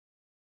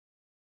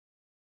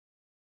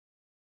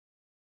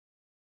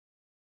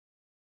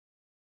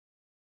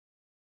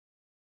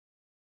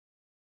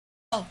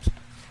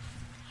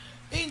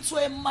into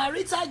a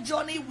marital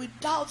journey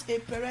without a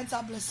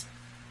parental blessing.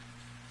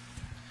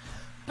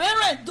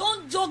 Parent,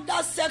 don't joke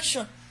that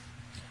section.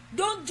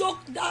 Don't joke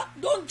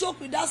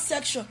with that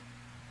section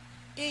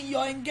in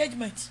your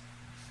engagement.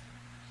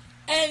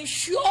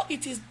 Ensure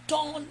it is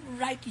done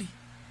rightly.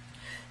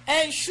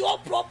 Ensure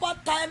proper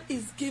time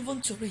is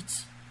given to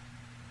it.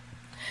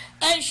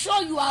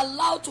 Ensure you are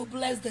allowed to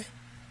bless them.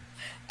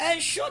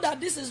 Ensure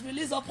that this is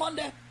released upon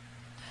them.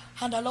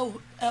 And the Lord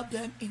will help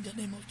them in the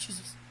name of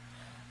Jesus.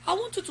 I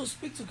want you to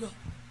speak to God.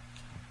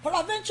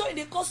 Peradventure, in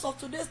the course of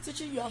today's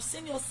teaching, you have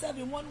seen yourself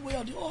in one way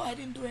or the other. Oh, I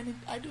didn't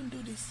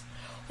do this.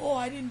 Oh,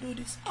 I didn't do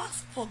this.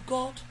 Ask for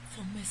God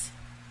for mercy.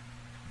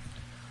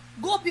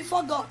 Go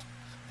before God.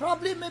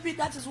 Probably maybe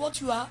that is what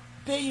you are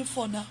paying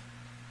for now.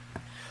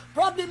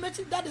 Probably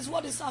maybe that is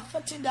what is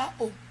affecting that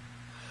home.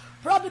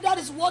 Probably that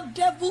is what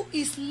devil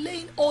is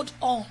laying hold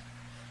on.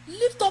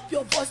 Lift up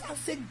your voice and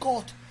say,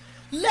 God,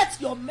 let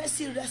your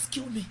mercy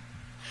rescue me.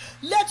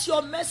 Let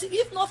your mercy,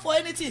 if not for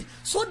anything,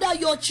 so that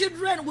your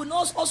children will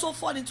not also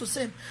fall into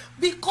sin.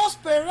 Because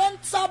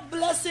parental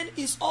blessing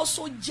is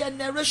also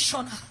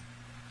generational.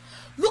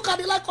 Look at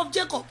the life of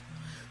Jacob.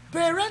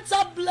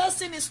 Parental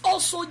blessing is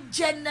also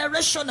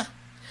generational.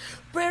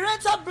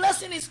 Parental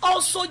blessing is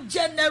also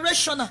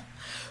generational.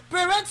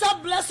 Parental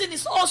blessing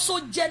is also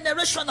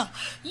generational.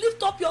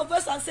 Lift up your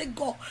voice and say,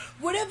 God,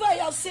 wherever I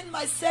have seen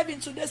myself in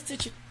today's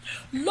teaching,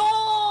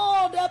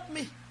 Lord, help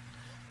me.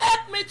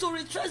 Help me to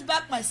retrace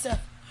back myself.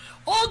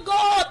 Oh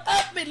God,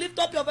 help me. Lift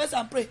up your voice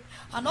and pray.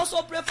 And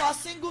also pray for a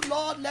single.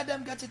 Lord, let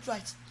them get it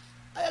right.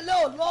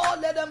 Hello, Lord,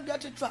 let them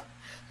get it right.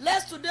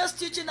 Let today's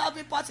teaching have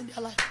a part in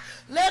their life.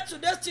 Let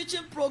today's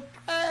teaching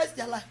progress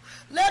their life.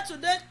 Let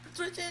today's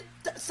teaching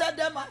set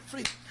them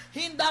free.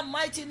 In the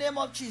mighty name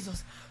of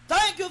Jesus.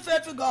 Thank you,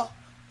 faithful God.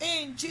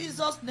 In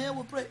Jesus' name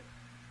we pray.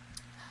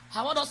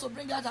 I want us to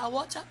bring out our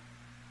water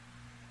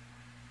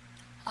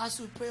as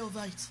we pray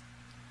over it.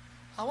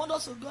 I want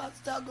us to go and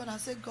tell God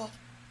and say, God,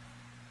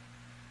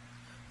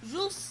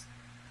 use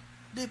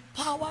the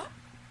power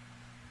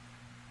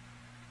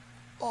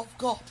of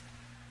God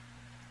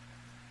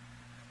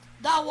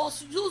that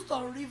was used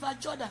on River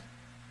Jordan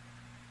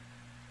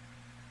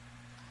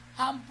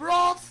and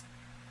brought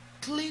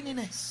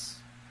cleanliness.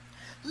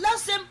 Let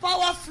same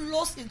power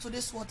flows into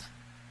this water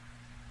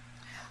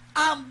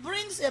and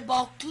brings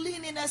about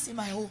cleanliness in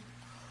my home,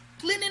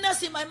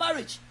 cleanliness in my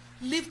marriage.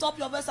 Lift up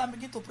your voice and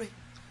begin to pray.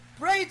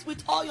 Pray it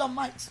with all your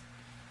might.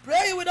 Pray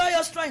it with all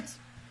your strength.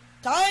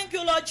 Thank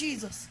you, Lord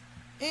Jesus.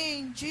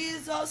 In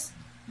Jesus'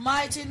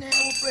 mighty name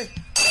we pray.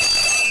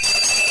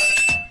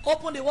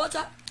 Open the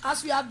water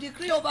as we have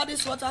decreed over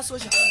this water, so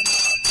shall it be.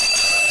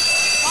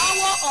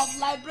 Power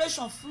of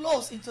liberation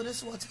flows into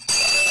this water.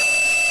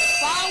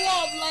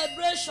 Power of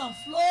liberation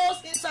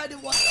flows inside the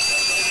water.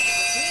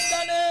 In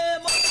the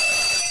name of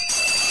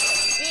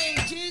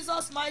in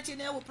Jesus' mighty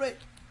name we pray.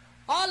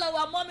 All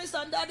our mommies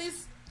and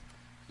daddies,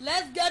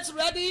 let's get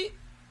ready.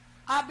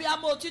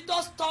 Abiyamo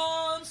Otito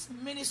Storms,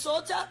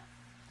 Minnesota,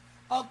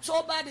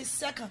 October the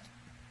 2nd.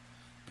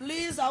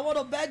 Please, I want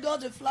to beg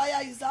God, the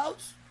flyer is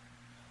out.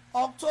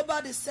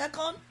 October the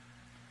 2nd.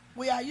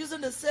 We are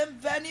using the same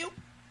venue.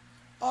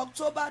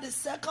 October the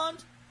 2nd.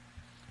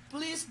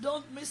 Please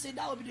don't miss it.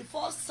 That will be the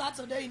first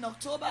Saturday in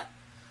October.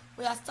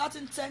 We are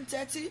starting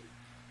 10:30.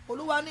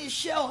 Oluwani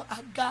iṣẹ́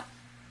àga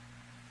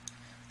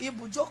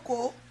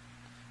ibùjókòó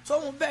tó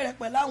ń bẹ̀rẹ̀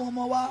pẹ̀lú àwọn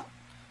ọmọ wa.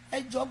 Ẹ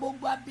jọ̀ọ́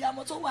gbogbo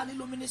abiyamọ tó wà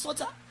nílùú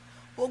Minnesota.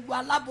 Gbogbo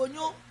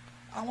aláboyún,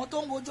 àwọn tó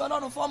ń wojú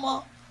Ọlọ́run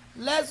fọ́mọ.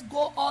 Let's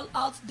go all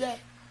out there.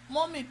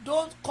 Mommy,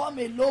 don't come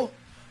alone.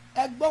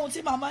 Ẹgbọ́n ohun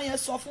tí màmá yẹn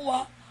sọ fún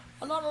wa.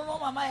 Ọlọ́run rán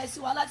màmá yẹn sí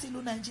wa láti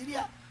ìlú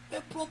Nàìjíríà. We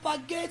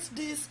propagate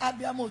this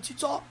abiyamọ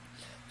òtítọ́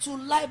to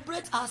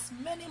liberate as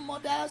many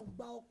mothers.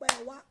 Gba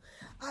ọpẹ́ wa.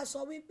 A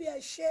sọ wípé ẹ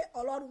ṣé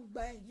Ọlọ́run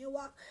gba ẹ̀yìn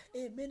wa.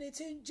 Èmi ni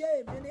tí ń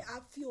jẹ́ èmi ni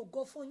a fi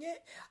ògo fún yín,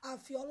 a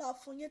fi ọlá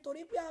fún yín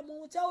torí pé àmọ́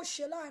ohun tí ẹ ó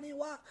ṣe láàrin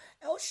wa,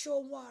 ẹ ó ṣe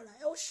ohun àrà,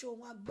 ẹ ó ṣe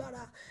ohun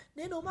agbára.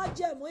 Nínú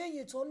májẹ̀mú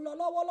èyí tó ń lọ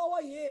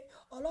lọ́wọ́lọ́wọ́ yìí,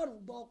 Ọlọ́run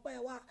gba ọpẹ́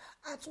wa.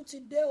 A tún ti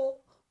dé o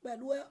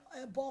pẹ̀lú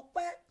ẹbọ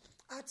ọpẹ́,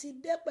 a ti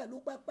dé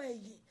pẹ̀lú pẹpẹ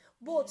èyí.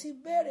 Bó ti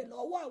béèrè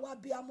lọ́wọ́ àwa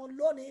abiyamọ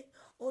lónìí,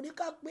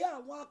 oníká pé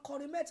àwọn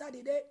akọrin mẹ́ta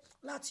dìde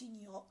láti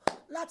yìn ọ́,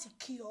 láti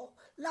kí ọ,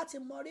 láti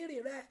mọ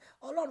rírì rẹ.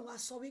 Ọlọ́run wa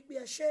sọ wípé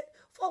ẹ ṣé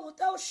fún ohun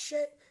tẹ́ ó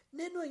ṣe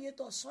nínú ìyìn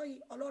tọ̀sán yìí.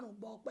 Ọlọ́run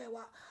gbọ́ ọpẹ́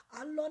wa.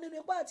 À ń lọ nínú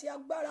ipá àti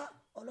agbára.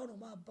 Ọlọ́run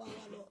máa bá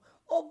wa lọ.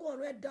 Ogun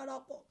ọ̀run ẹ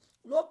darapọ̀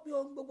lópin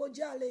ohun gbogbo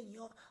jẹ́ àlè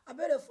yàn. A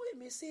béèrè fún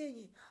ìmísí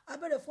ìyìn, a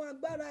béèrè fún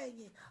agbára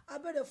ìyìn, a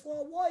béèrè fún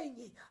ọwọ́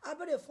ìyìn, a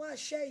béèrè fún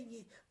àṣẹ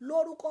ìyìn.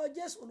 Lórúkọ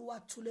Jésù, Olúwa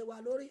túlé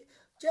wa lórí.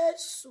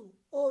 Jésù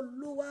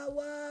Olúwa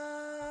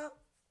wa.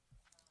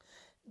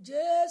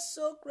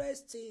 Jésù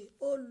Kristi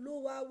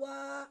Olúwa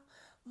wa.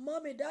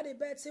 Mọ́mì dáàdì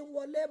bẹ́ẹ̀ tí ń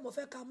wọlé, mo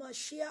fẹ́ ká máa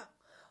share.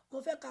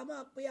 Mo fẹ́ ká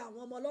máa pe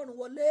àwọn ọmọ Ọlọ́run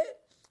wọlé.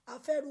 A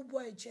fẹ́ rúbọ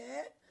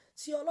ẹ̀jẹ́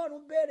tí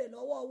Ọlọ́run béèrè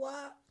lọ́wọ́ wa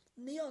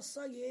ní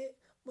ọ̀sán yìí.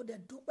 Mo dẹ̀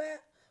dúpẹ́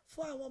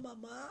fún àwọn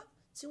màmá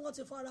tí wọ́n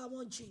ti fara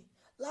wọn jìn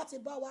láti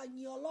bá wa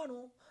yin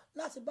Ọlọ́run,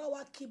 láti bá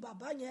wa kí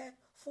bàbá yẹn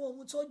fún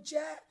ohun tó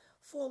jẹ́,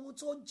 fún ohun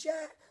tó jẹ́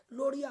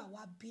lórí àwa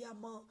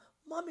abiyamọ.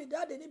 Mọ́mì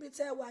dáàdì níbi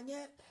tẹ́ ẹ wà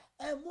yẹn,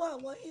 ẹ mú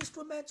àwọn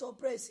instrument of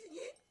praise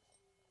yín.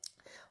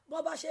 Bó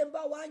bá ṣe ń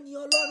bá wa yin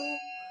Ọlọ́run,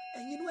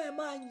 ẹ̀yin inú ẹ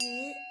máa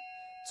yìn.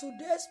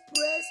 Today's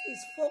praise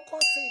is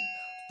focusing.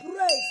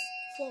 Praise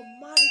for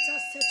marital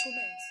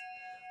settlement.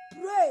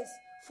 Praise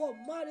for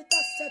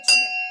marital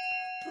settlement.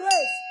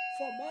 Praise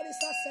for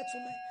marital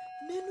settlement.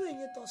 Nínú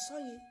ìyìn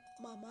tọ̀sán yìí,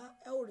 màmá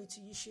ẹ ò retí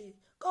yìí ṣe.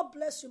 God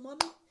bless you,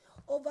 mommy.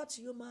 Over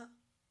to you, ma.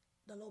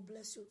 The Lord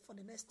bless you for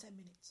the next 10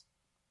 minutes.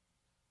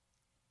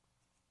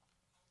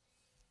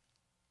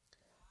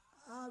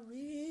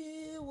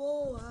 Ariwo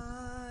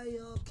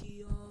ayọ̀ kí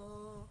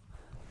ọ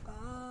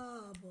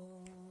káàbọ̀.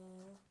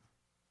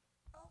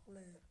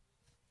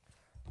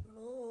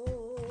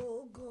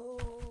 Lógo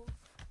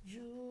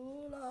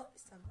jùlọ.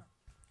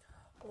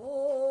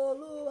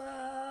 Olúwa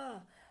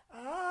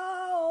a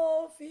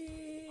ó fi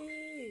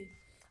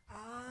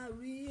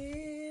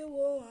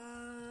ariwo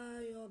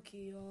ayọ̀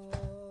kí ọ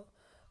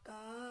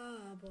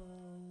káàbọ̀.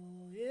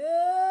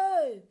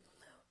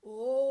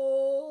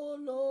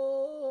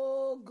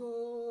 Ológo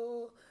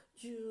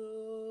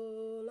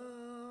jùlọ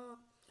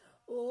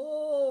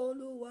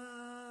Olúwa.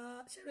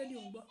 Ṣé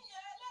rédíò ń gbọ́?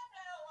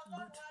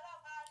 Good.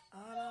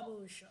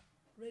 Arabosha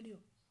radio.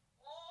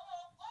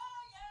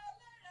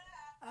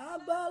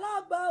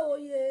 Àgbàlagbà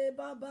òye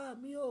bàbá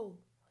mi o,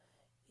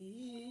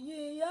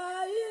 ìyìnyà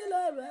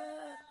ilé rẹ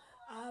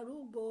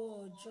arúgbó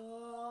ọjọ́,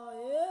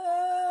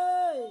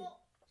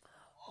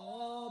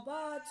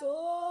 ọba tó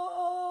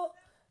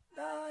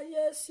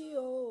dáyé sí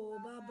o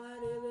bàbá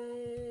rere.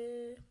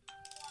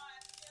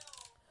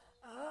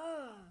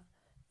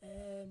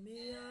 Ẹ̀mí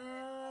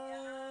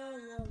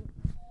àwọn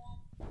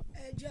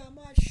ẹ jẹ́ a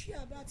máa ṣí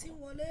àbá tí ń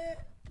wọlé.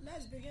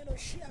 Let's begin to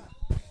share.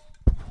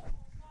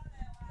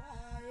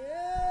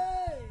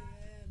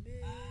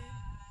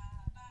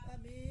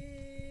 Ẹ̀mí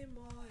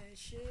mímọ́ ẹ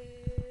ṣé.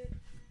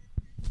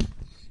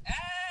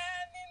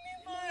 Ẹ̀mí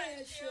mímọ́ ẹ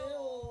ṣé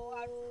o.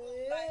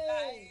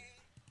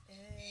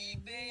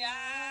 Ìgbé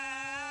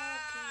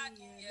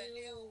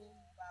àkìyèlé o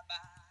bàbá.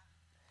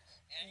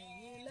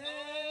 Ẹ̀yin lẹ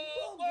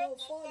gbogbo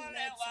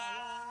fọ́lẹ́tà wa.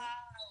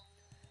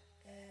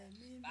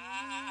 Ẹ̀mí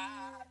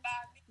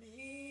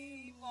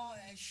mímọ́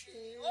ẹ ṣé.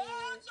 Ó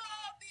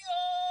tóbi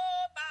o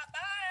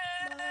bàbá ẹ.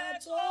 Má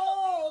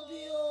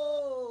tóbi o.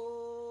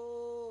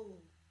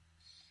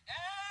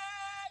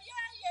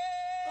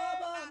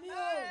 Bàbá mi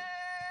o.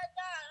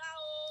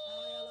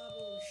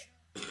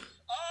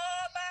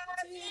 Ọba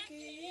tí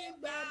kì í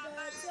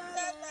gbàgbé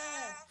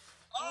tẹ́lẹ̀.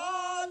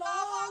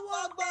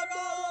 Ọlọ́wọ́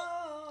gbọ́dọ̀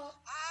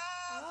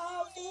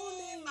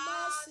àfúnni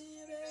máa sì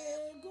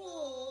régùn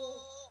o.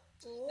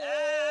 Ó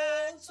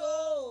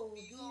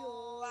tóbi o.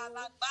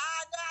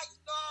 Alágbádá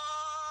iná.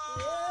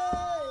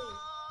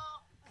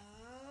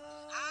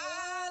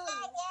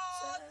 Aláwọ̀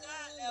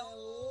tẹ́lẹ̀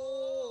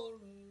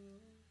oòrùn.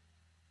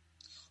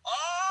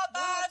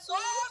 Ọba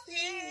tó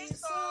fi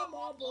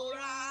sánmọ̀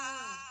bora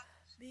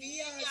bí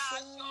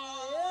aṣọ.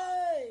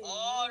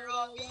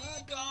 Ọ̀rọ̀ mi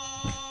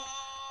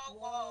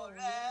dánwò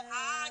rẹ̀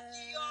á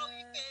kí ọ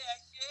wípé ẹ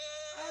ṣé.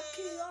 Á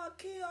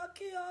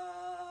kí ọ.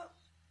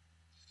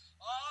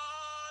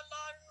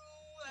 Ọlọ́run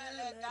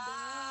ẹlẹ́dàá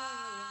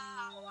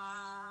wa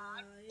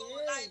tó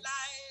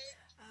láéláé.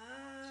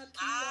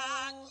 Á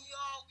kí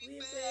ọ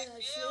wípé ẹ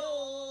ṣé o.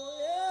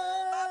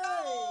 Bàbá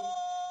o.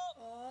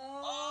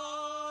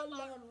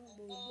 Ọlọ́run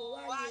gbogbo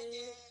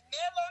wáyé.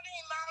 Mélòó ni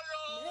màá rò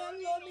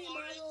nínú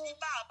orí tí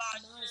bàbá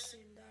ṣe?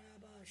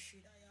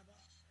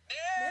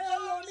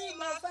 Mélòó ni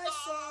màá fẹ́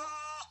sọ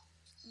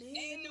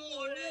nínú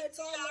oore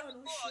tí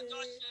arúgbó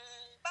ọjọ́ ṣe?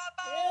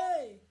 Bàbá o.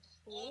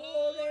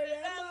 Oore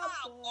rẹ̀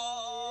máa pọ̀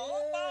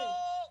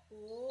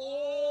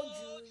ó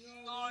jù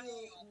yọrí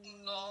òkun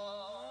lọ.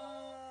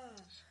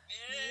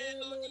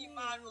 Mélòó ni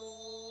màá rò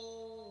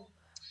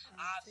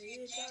àfi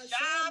kí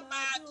ṣá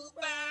máa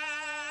dúpẹ́.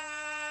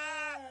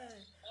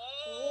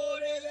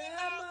 Oore rẹ̀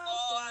máa pọ̀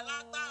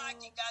alágbára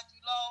gíga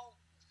jùlọ.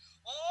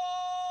 Ó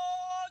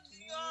jù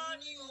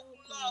yọrí òkun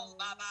lọ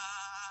bàbá.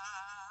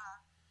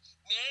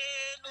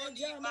 Mélòó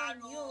ni màá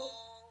rò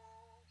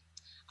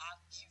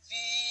àfi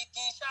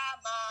kí ṣá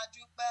máa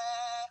dúpẹ́.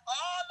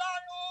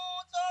 Ọlọ́run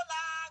tó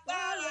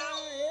lágbára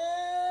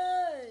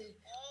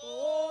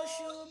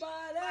òṣùbà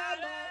rẹ̀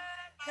máa.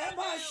 Ẹ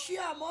máa ṣí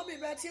àmọ́ mi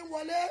bẹ́ẹ̀ tí ń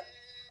wọlé.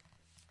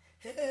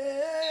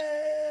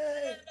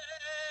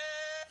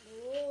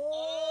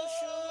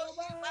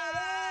 Òṣùbà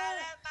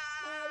rẹ̀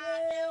máa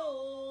rẹ̀ o.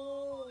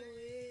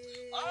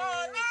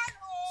 Ọlọ́run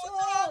tó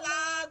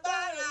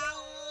lágbára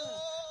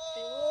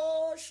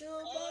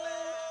òṣùbà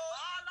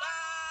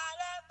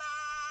rẹ̀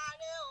máa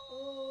rẹ̀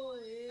o.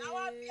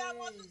 Àwọn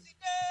abiyamọ tún ti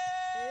dé.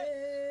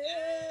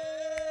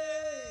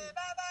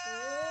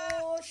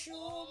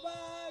 Òṣùbà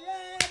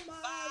rẹ̀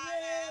máa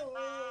rẹ̀ o.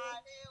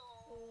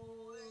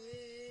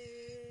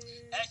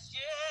 Ẹ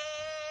ṣé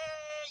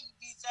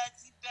ibi tẹ́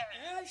ti bẹ̀rẹ̀.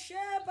 Ẹ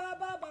ṣé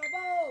bàbá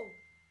o.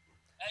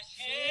 Ẹ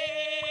ṣé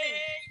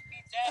ibi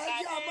tẹ́ bá dé. Ẹ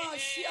jẹ́ a máa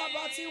ṣí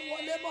àbá tí ń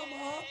wọlé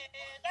mọ̀mọ́.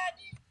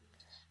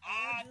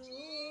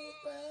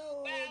 Àdúpẹ́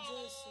o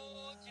Jésù.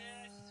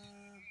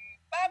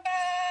 Bàbá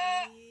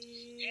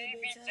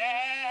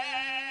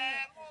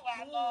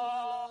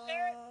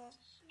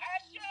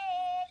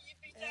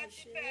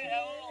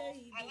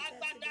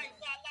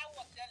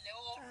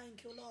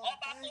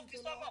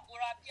sọ́mọ̀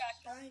bóra bí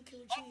aṣọ.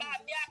 Ọba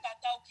mi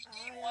àkàtà òkìkí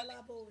ìmọ́lẹ̀.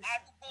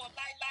 Arúgbó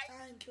láíláí.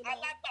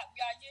 Alágbàwí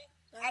ayé.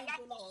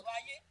 Alákòóso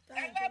ayé.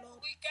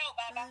 Ẹlẹ́bùrú ìkẹ́ ò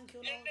bàbá.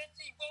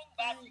 Elétí igbó ń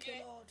gbàlúyé.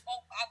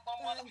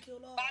 Àgbọ̀mọ́lá.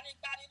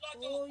 Gbanigbani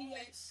lọ́jọ́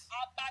òkúre.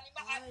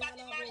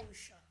 Agbanimáyé.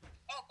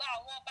 Ọba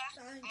àwọn ọba.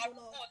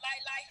 Arúgbó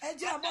láíláí. Ẹ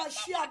jẹ́ a máa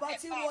ṣí àbá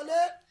tí wọlé.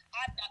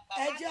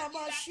 Ẹ jẹ́ a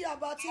máa ṣí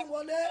àbá tí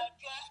wọlé.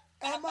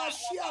 Ẹ máa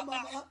ṣí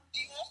àmàmà.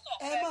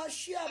 Ẹ máa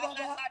ṣí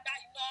àbàbà.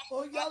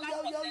 Oya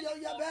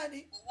bẹ́ẹ̀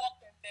ni.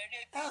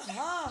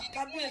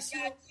 Kábíyèsí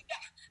o.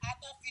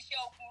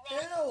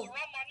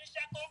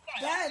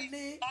 Bẹ́ẹ̀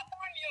ni.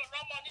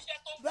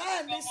 Bẹ́ẹ̀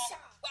ni sà.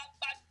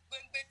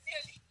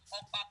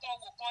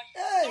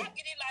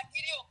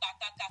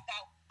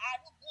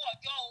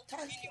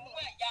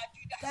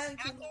 Thank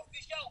you, Lord.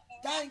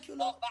 Thank you,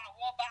 Lord.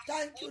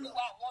 Thank you, Lord.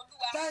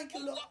 Thank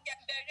you, Lord.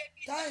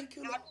 Thank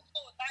you, Lord.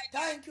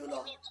 Thank you,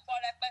 Lord.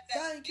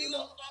 Thank you,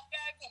 Lord.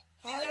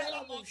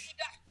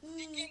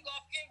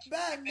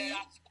 Bẹ́ẹ̀ni.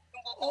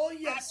 Oh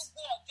yes.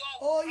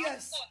 Oh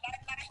yes.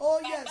 Oh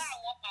yes.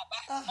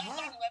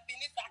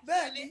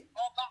 Bẹ́ẹ̀ni.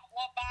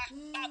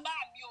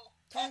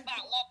 Thank you,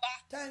 Lord.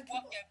 Thank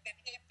you, Lord.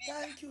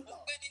 Thank you,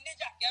 Lord.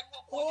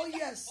 Oh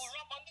yes.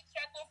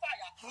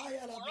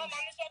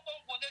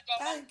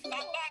 Thank you,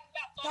 Lord.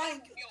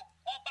 Thank you.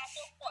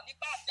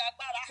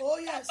 Oh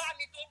yes.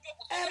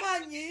 Ẹ máa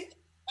yìn.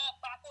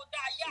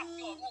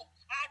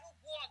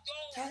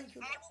 Thank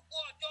you, Lord.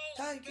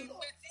 Thank you,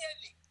 Lord.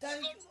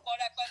 Thank you, Lord.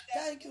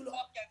 Thank you,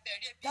 Lord.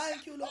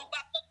 Thank you, Lord.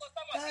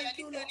 Thank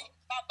you, Lord.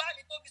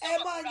 Ẹ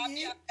máa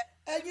yìn.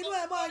 Ẹ̀yin náà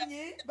ẹ máa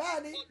yìn.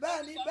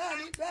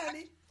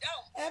 Bẹ́ẹ̀ni.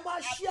 Ẹ máa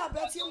ṣí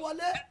àbẹ́ tí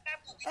wọlé.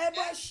 Ẹ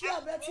máa ṣí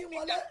àbẹ́ tí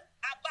wọlé.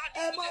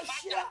 Ẹ máa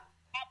ṣí à.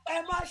 Ẹ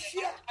máa ṣí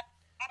à.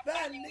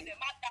 Bẹ́ẹ̀ni.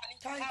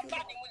 Thank you,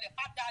 Lord.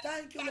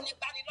 Thank you, Lord.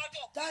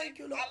 Thank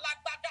you, Lord.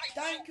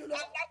 Thank you,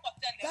 Lord.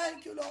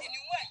 Thank you, Lord.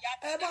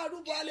 Ẹ máa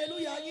rúbọ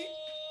hallelujah yín.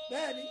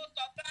 Bẹ́ẹ̀ni.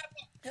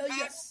 Oh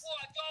yes.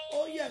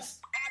 Oh yes.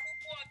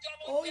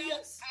 Oh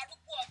yes.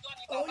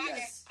 Oh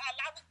yes.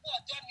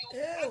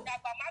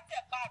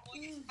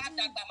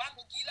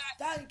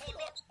 Thank you, Lord. Thank you,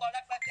 Lord.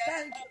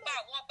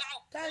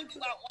 Thank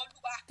you, Lord.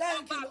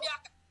 Thank you, Lord.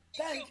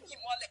 Thank you.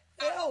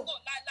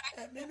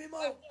 Ẹ̀mí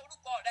mímọ́ o.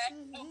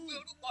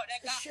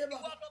 Ṣé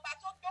bàbá?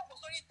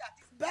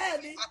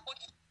 Bẹ́ẹ̀ni.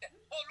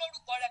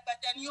 Olórúkọ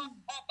rẹpẹtẹ ni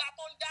ọba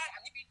tó ń dára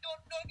níbi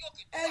lórí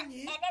òkè tó wà.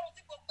 Ọlọ́run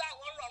tí gbogbo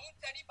àwọn ọlọ́run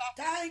tẹríba.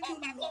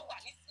 Ọba tó wà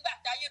nígbà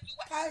tí ayé tú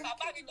wà.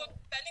 Bàbá mi tó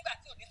bẹ nígbà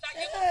tí ò ní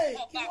sáyé wà.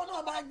 Ìwọ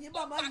náà máa yìn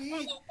bàbá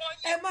yìí.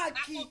 Ẹ máa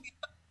kì í.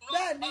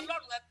 Bẹ́ẹ̀ni.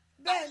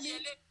 Bẹ́ẹ̀ni.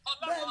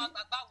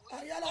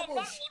 Ayálàbò.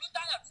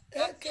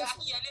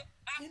 Èkèfù.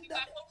 Inda.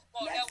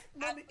 Let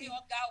mommy in.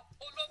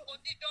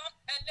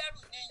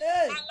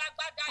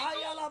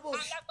 Ayálàbò.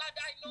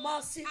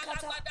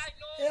 Masikata.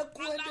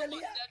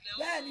 Ekuendelia.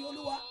 Bẹ́ẹ̀ni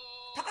Olúwa.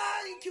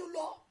 Thank you,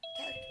 Lord.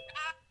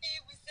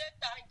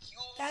 Thank you.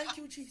 Thank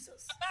you,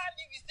 Jesus.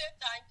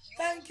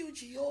 Thank you,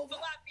 Jehovah.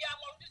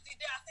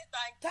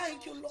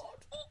 Thank you,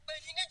 Lord.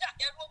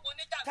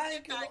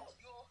 Thank you, Lord.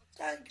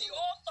 Thank you.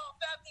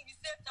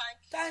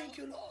 Thank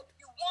you, Lord.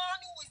 The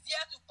one who is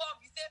here to come,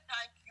 we say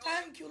thank you.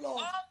 Thank you,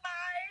 Lord.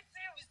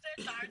 Almighty, we say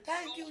thank you.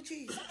 Thank you,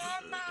 Jesus.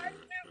 Almighty,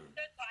 we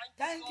say thank you.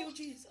 Thank you,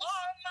 Jesus.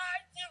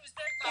 Almighty, we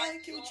say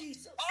thank you,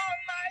 Jesus.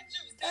 Almighty,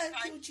 we say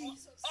thank you,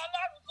 Jesus.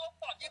 Ọlọ́run tó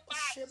pọ̀ nípa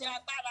àti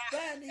agbára.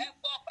 Bẹ́ẹ̀ni,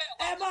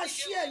 ẹ máa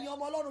ṣí ẹ̀yin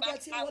ọmọ Ọlọ́run bẹ́ẹ̀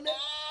tí wọlé.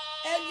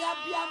 Ẹ̀yin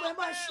abiyamọ ẹ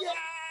máa ṣí ẹ.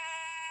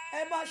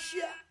 Ẹ máa ṣí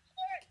ẹ.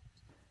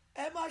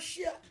 Ẹ máa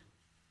ṣí ẹ.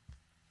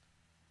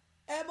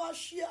 Ẹ máa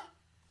ṣí ẹ.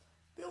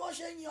 Bí wọ́n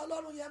ṣe yin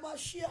Ọlọ́run yẹn máa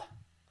ṣí ẹ.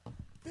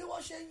 Bí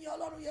wọ́n ṣe yin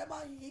Ọlọ́run yẹn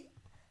máa yìn.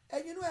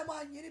 Ẹ̀yin inú ẹ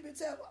máa yìn níbi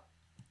tẹ́ ẹ wà.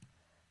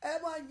 Ẹ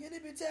máa yìn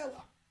níbi tẹ́ ẹ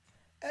wà.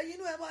 Ẹ̀yin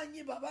inú ẹ máa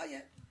yìn bàbá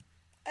yẹn.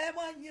 Ẹ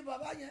máa yìn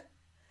bàbá yẹn.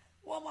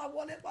 Wọ́n máa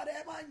wọlé padà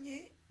ẹ máa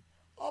yìn.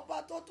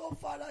 Ọba tó tó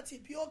fara tì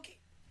bí òkè.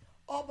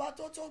 Ọba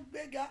tó tó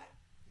gbéga.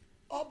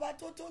 Ọba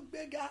tó tó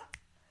gbéga.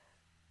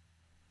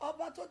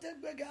 Ọba tó tó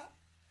gbéga.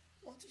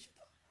 Wọ́n ti ṣe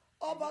tán.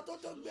 Ọba tó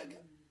tó gbéga.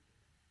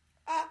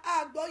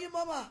 Àgbọ̀yìn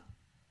mọ́mà.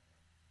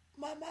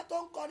 Màmá tó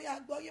ń kọrin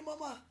àgbọ̀yìn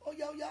mọ́mà. Ó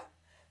yá.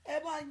 Ẹ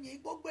máa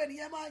yìn gbogbo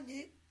ènìyàn máa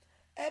yìn.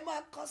 Ẹ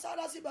máa kan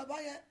sára sí bàbá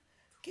yẹn.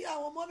 Kí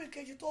àwọn mọ́mì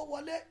kejì tó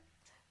wọlé.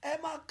 Ẹ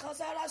máa kan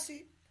sára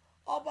sí.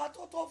 Ọba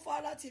tó tó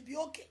fara tì bí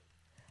òkè.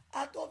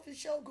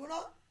 Àtòfiṣẹ́ ògùn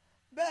náà.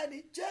 Bẹ́ẹ̀ ni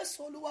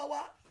Jésù Olúwa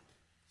wa.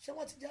 Ṣé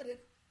wọ́n ti jáde?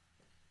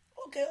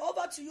 Okay,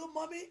 over to you,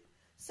 mommy.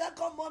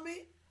 Second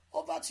mommy,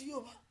 over to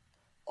you, ma.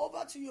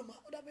 Over to you, ma.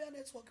 Ó dàbí ẹ̀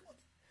network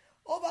money.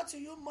 Over to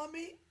you,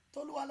 mommy.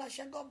 Tolúwa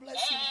láṣẹ, God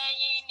bless you.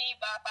 Ẹ̀yin ni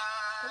bàbá.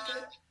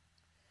 Okay.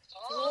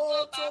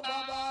 Tó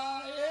bàbá.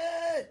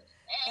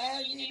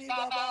 Ẹ̀yin ni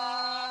bàbá.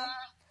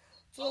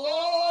 Tó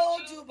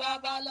ju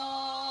bàbá lọ.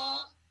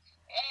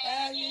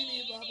 Ẹ̀yin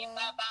ni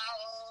bàbá.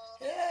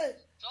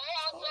 Tó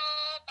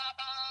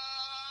bàbá.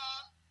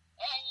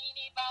 Ẹ̀yin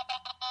ni bàbá.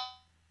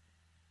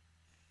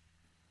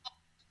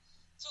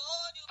 Tó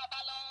ju bàbá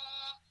lọ.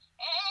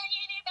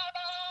 Ẹ̀yin ni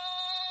bàbá.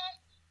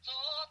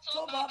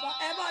 Tó bàbá.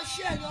 Ẹ máa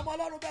ṣe ẹ̀yin ọmọ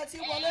Ọlọ́run bẹ́ẹ̀ tí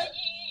wọlé.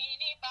 Ẹ̀yin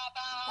ni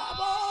bàbá.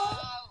 Bàbá.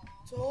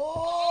 Tó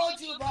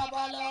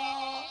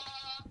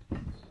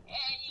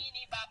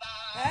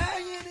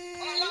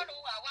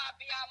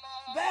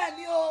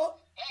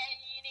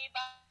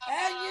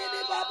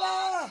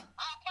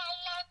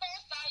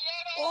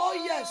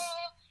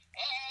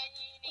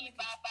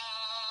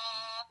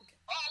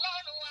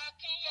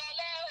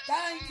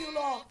Thank you,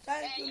 Lord.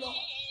 Thank you, Lord.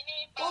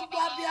 Gbogbo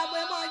abiyamọ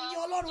ẹ máa yìn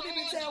Ọlọ́run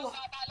níbi tẹ́ ẹ wà.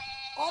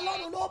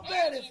 Ọlọ́run ló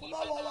béèrè fún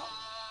lọ́wọ́ wa.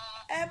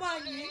 Ẹ máa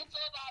yìn.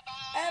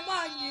 Ẹ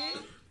máa yìn.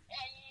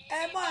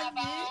 Ẹ máa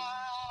yìn.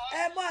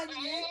 Ẹ máa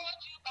yìn.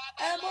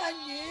 Ẹ máa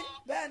yìn.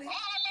 Bẹ́ẹ̀ ni.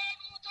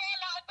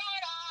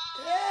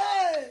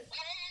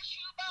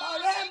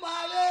 Ọ̀rẹ́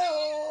máa rẹ̀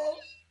o.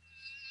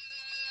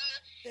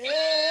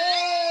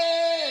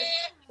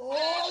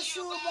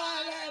 Òṣùbà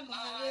rẹ̀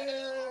máa rẹ̀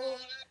o.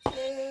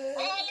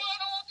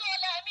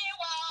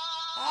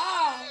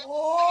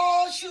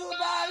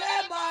 Òṣùbà rẹ̀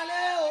máa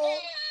rẹ̀ o.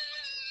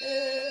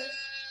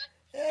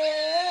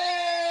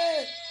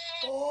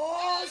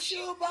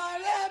 Òṣùbà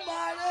rẹ̀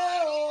máa rẹ̀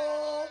o.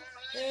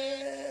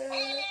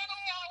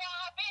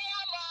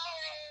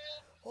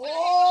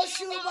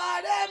 Òṣùbà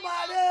rẹ̀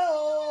máa rẹ̀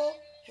o.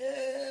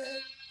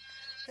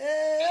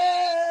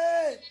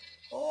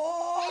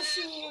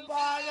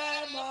 Òṣùbà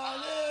rẹ̀ máa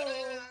rẹ̀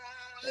o.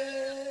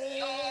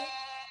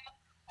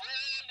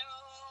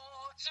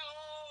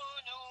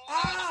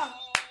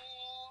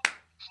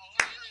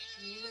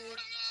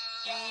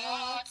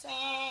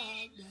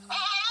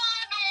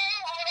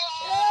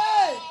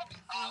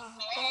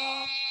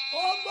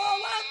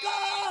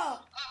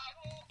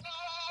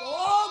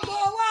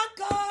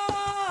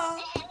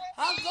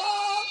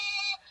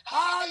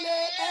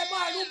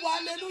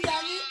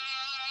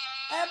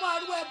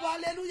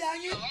 Hallelujah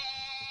yín.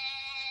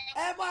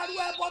 Ẹ máa rú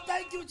ẹbọ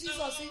thank you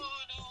Jesus.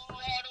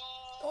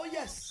 Oh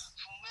yes.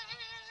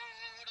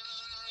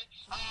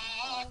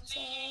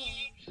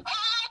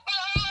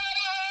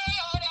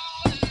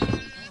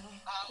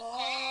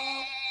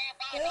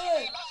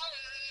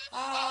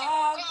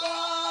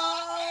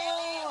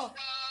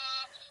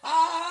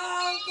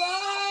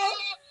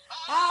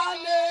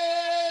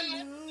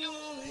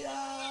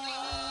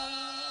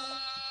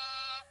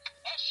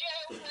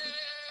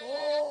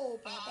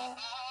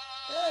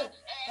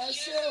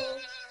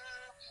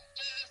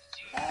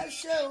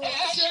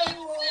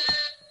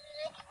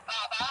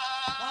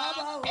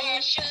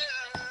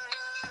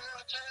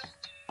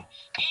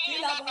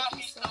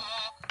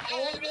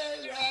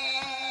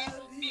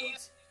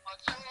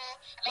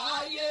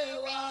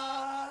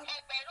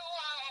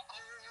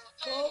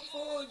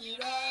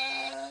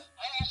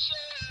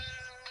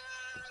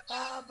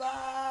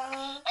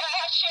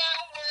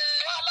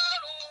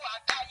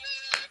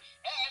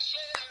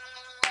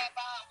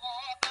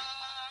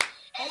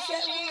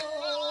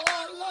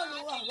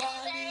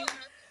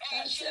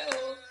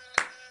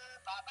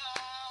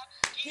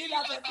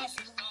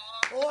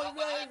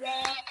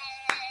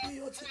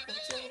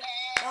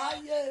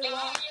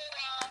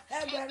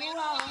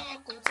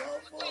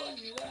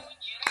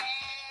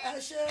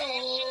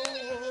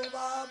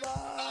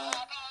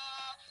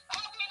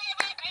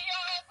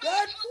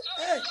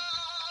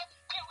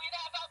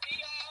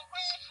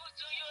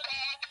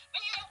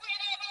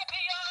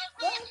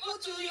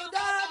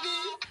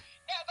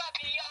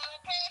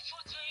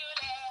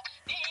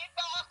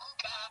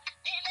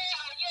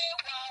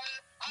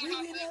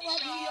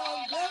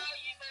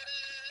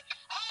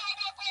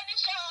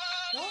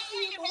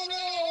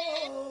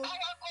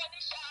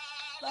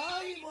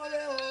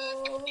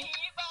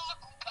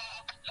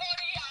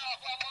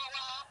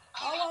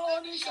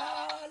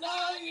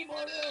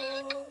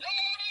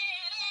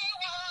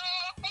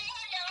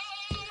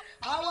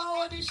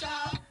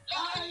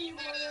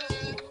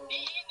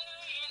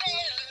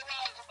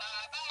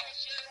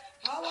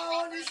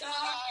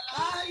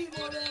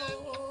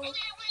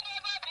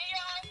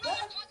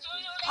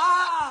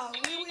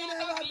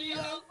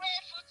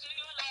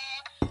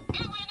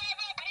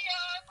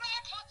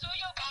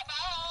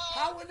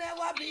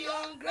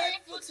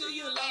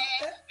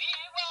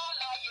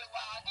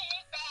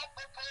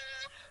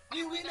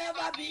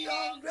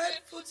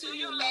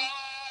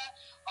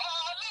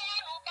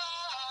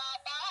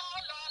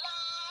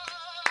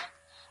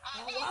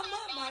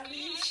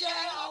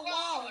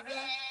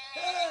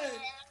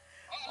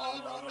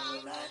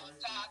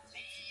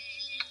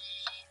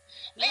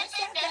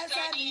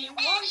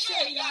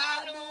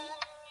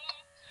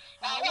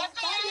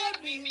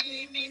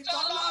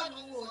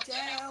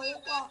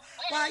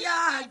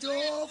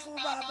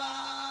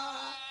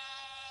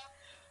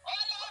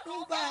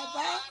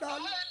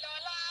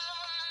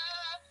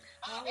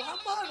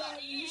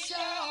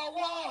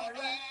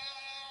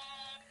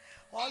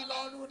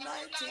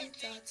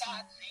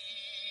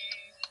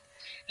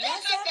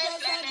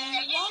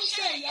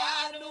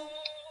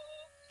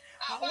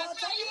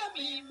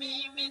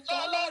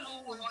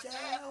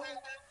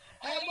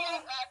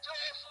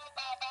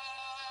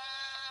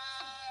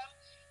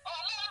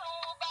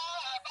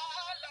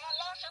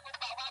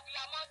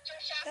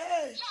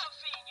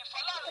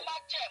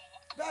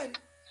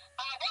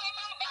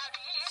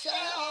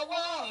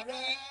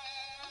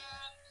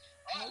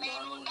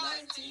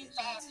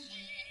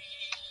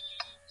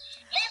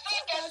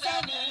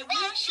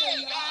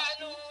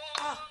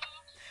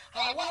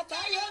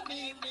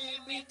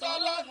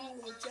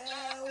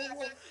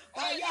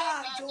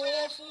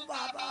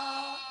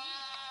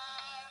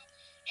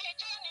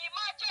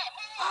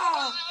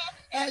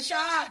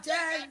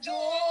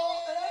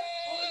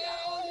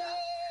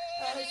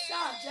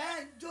 ṣàjẹ́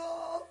ń jó.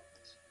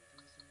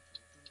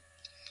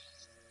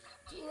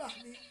 Túra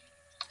mi,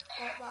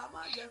 ọba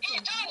má jẹ́ fún mi.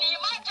 Ìjọ ni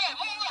má jẹ́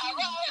mú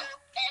àrọ́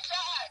ẹ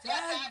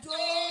ṣàjẹ́ ń jó.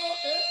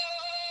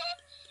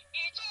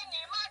 Ìjọ ni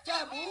má jẹ́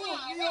mú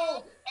mi o,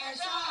 ẹ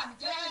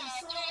ṣàjẹ́ ń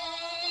sọ.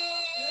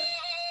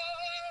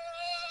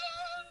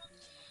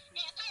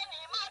 Ìjọ ni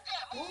má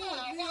jẹ́ mú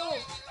mi o,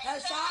 ẹ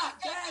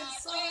ṣàjẹ́ ń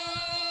sọ.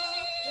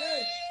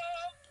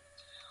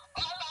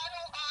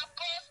 Ọlọ́run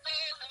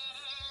àpọ́sítélì,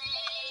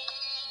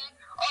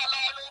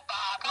 Ọlọ́run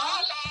bàbá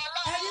lọ́lá.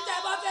 Ẹ̀yin tẹ́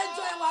bá fẹ́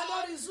join wa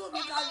lórí Zoom,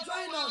 you can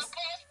join us.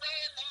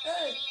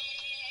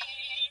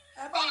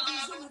 Ẹ bá fi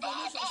Zoom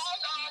information.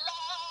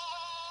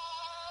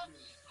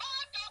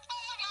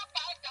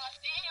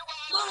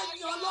 Máa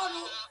yin Ọlọ́run,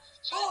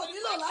 o ò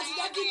nílò láti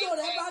jẹ́ kí ijó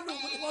rẹ̀ bá nù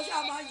ìmọ̀ṣẹ́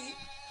àmáyé.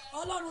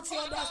 Ọlọ́run ti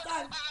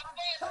understand.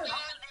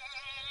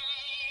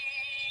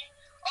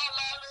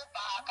 Ọlọ́run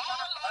bàbá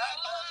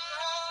lọ́lá.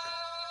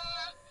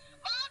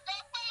 Má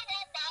dọ́pẹ́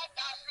rẹ̀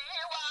padà sí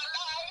wa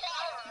láyà.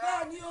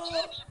 Bẹ́ẹ̀ ni o.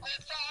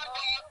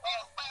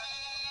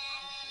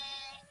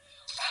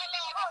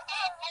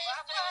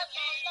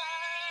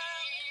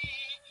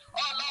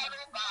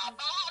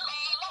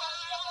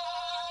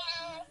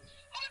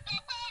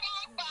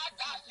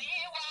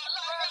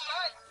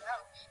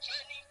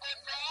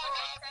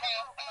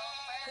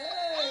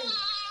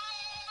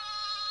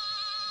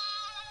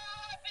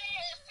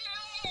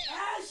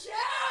 Ẹ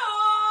ṣé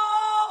o,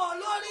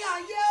 olórí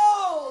ayé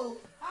o,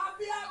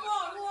 abiyamọ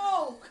ọ̀run o,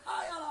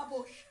 káyọ̀lábò.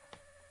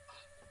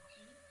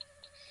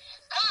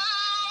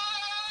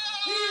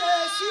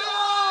 Kíyèsí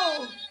o,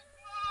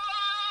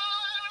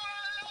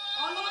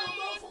 Ọlọ́run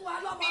tó fún wa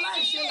lọ́mọ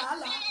láìṣe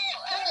làálàá,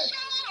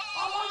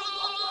 Ọlọ́run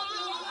tó ń tọ́jú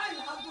wa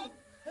láìláàgùn,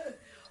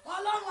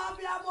 Ọlọ́run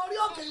abiyamọ orí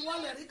òkè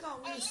ìwọlẹ̀ rí kan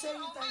we say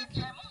thank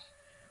you.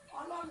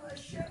 Ọlọ́run ẹ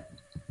ṣé,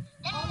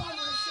 Ọlọ́run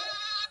ẹ ṣé,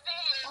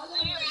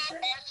 Ọlọ́run ẹ ṣé.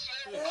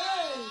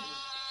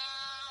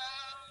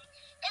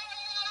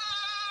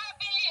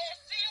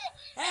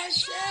 Ẹ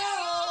ṣé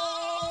o,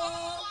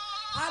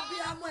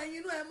 abiyamọ ẹ̀yin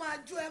inú ẹ máa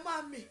jó, ẹ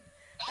máa mì,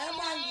 ẹ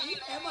máa yí,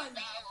 ẹ máa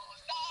yí.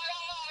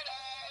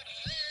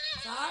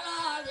 Sára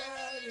rẹ̀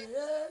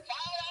rèé,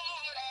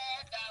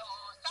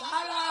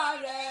 sára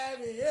rẹ̀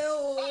rèé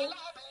o,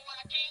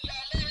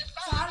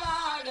 sára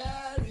rẹ̀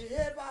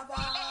rèé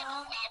bàbá,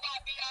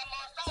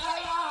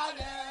 sára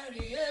rẹ̀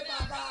rèé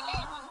bàbá,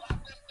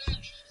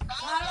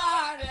 sára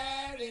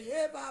rẹ̀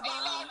rèé bàbá,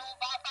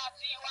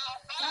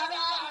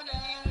 sára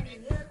rẹ̀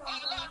rèé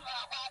bàbá,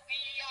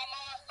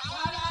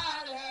 sára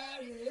rẹ̀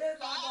rèé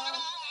bàbá,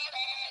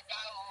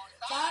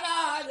 sára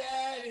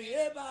rẹ̀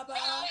rèé bàbá,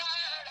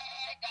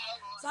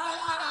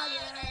 sára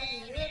rẹ̀ rèé bàbá,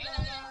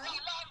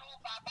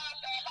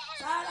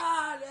 sára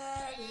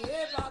rẹ̀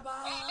rèé bàbá,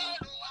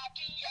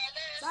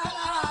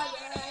 sára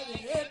rẹ̀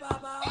rèé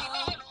bàbá,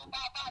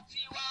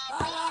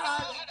 sára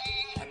rẹ̀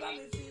ẹ bá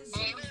mi fi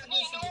sí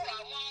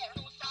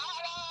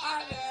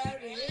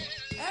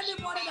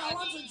anybody that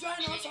wants to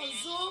join us on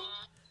Zoom,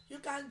 you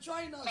can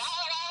join us.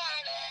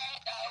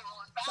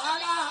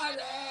 Sára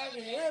rẹ̀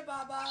rèé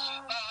bàbá,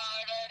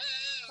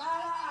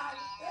 sára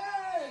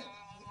rẹ̀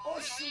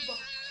òṣùbà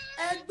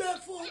ẹgbẹ́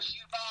fún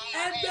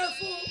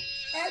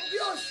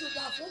ẹgbẹ́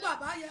òṣùbà fún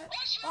bàbá yẹn,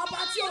 ọba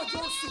tí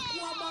òjò sìnkú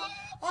ọmọ,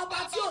 ọba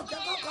tí òjò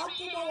kọkàn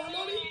kú mọ́ wọn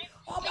lórí,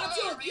 ọba tí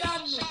òjò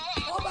ànú,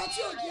 ọba tí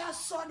òjò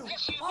àsọnù,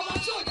 ọba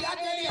tí òjò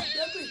adẹ́rẹ́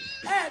ẹ̀gbẹ́gbì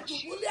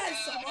ẹ̀ẹ́dùbúlẹ̀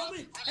àìsàn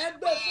mọ́mì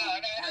ẹgbẹ́ fún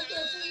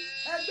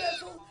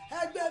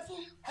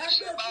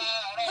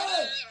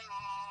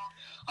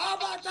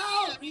ọba tá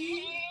ò rí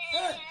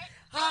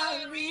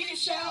àrí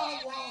iṣẹ́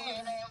ọwọ́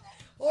rẹ̀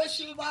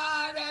òṣùbà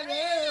rẹ̀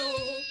rẹ̀ o.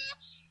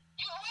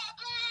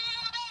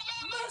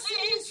 Mercy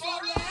is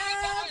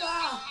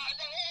forever.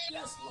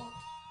 Yes, Lord.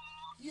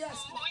 Yes,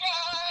 Lord.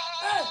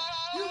 Hey,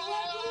 you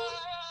are good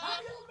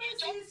and your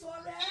mercy is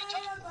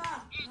forever.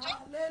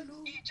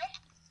 Hallelujah.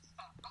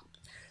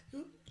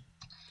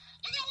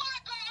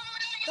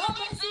 Your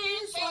mercy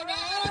is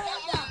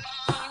forever.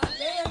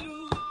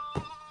 Hallelujah.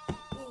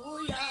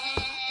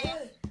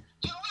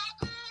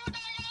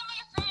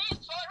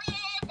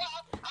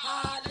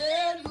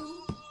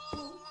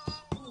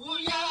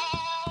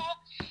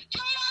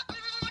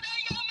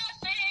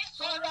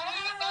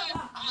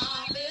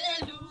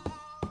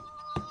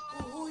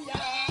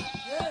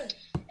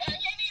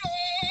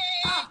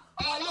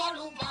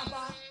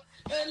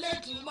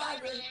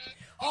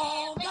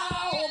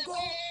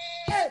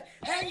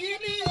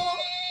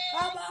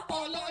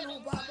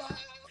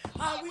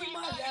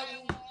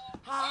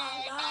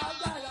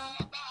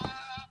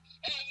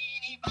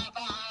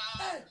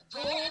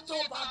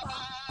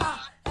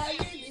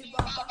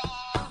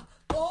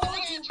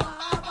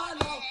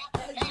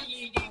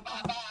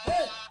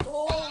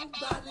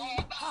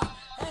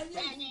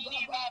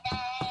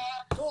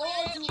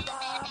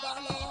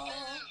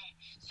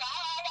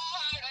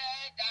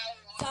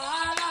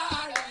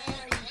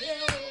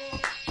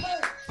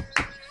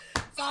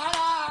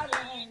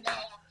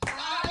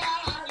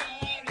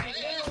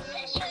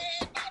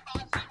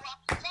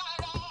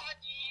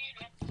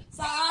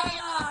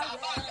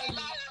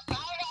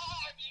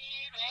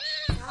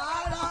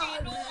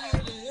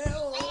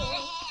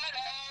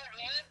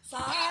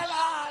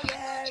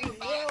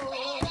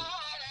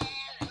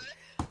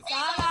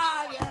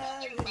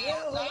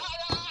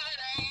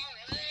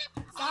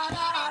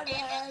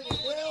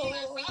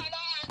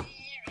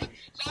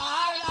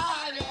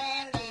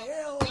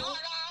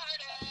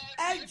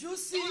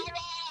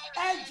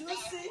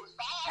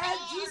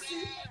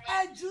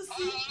 get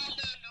juicy.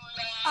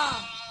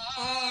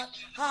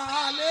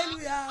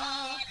 Hallelujah.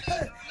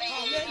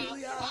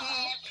 Hallelujah.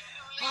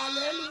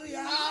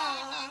 Hallelujah.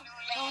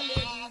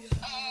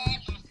 Hallelujah.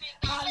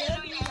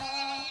 Hallelujah.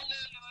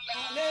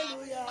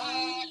 Hallelujah.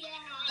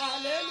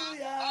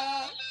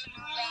 Hallelujah.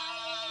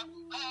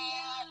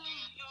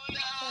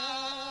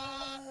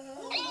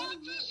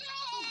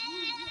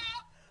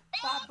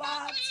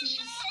 Baba teach.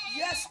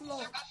 Yes,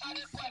 Lord.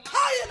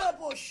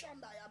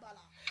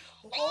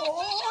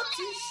 Oh,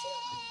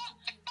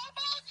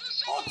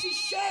 ti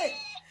ṣe.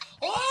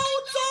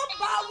 Ohun tó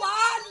bá wà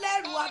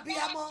lẹ́rù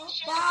abiyamọ.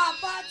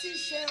 Baba ti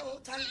ṣe. Oh,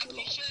 thank you,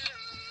 Lord.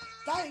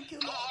 Thank you,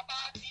 Lord.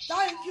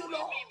 Thank you,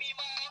 Lord.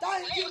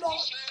 Thank you,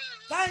 Lord.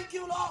 Thank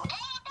you, Lord.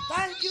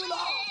 Thank you,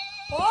 Lord.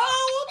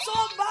 Ohun tó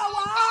bá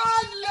wà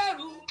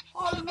lẹ́rù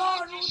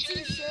Ọlọ́run ti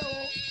ṣe.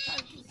 Oh,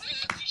 thank you.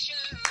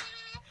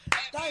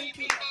 Thank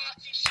you.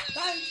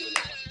 Thank you,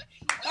 Lord.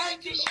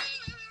 Thank you,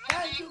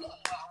 Lord.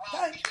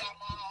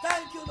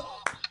 Thank you,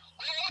 Lord.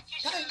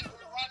 Thank you. Thank you, Lord.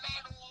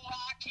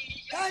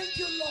 Thank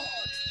you,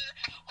 Lord.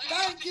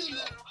 Thank you,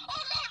 Lord.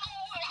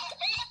 Thank you,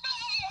 Lord.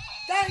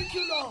 Thank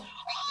you, Lord.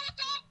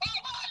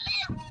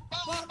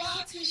 Baba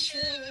ti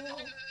ṣe.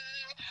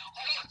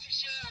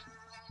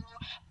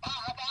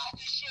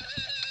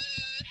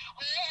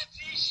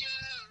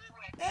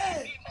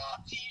 Hey.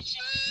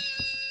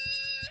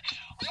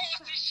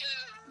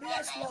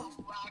 Yes, Lord.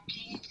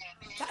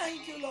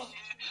 Thank you, Lord.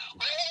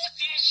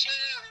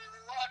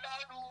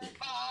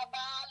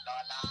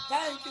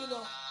 Thank you,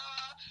 Lord.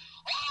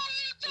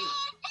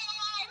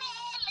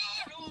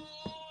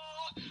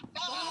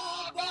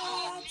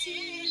 Baba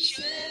ti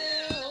ṣe.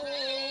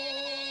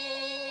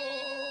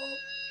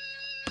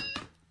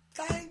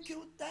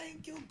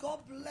 Thank you. God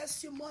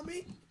bless you,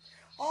 mommy.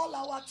 All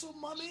our two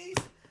mummies,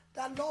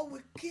 the Lord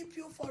will keep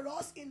you for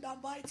us in the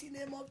mighty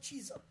name of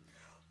Jesus.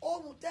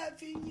 Ohun tẹ́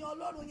fi yin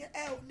Ọlọ́run yẹn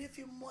ẹ ò ní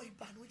fi mọ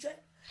ìbànújẹ́.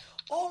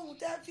 Ohun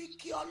tẹ́ fi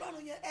kí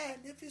Ọlọ́run yẹn ẹ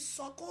ní fi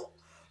sọkún.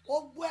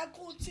 Gbogbo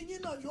ẹkún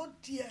tiyín náà yóò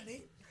di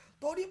ẹ̀rín.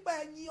 Torí pé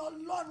ẹ yin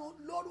Ọlọ́run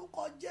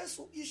lórúkọ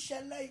Jésù,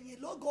 ìṣẹ̀lẹ̀ ìyìn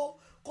lógo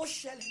kó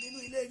ṣẹlẹ̀ nínú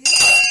ilé yín.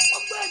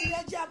 Gbogbo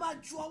ènìyàn jẹ́ a máa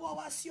ju ọwọ́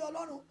wa sí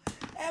Ọlọ́run.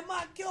 Ẹ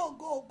máa ké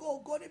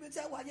ògo níbi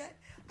tẹ́ wà yẹn.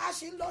 A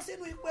sì ń lọ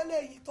sínú ìpele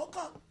ìyìn tó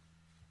kàn.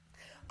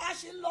 A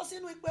sì ń lọ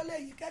sínú ìpele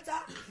ìyìn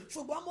kẹta.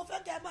 Ṣùgbọ́n mo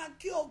fẹ́ kẹ́ ẹ máa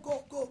ké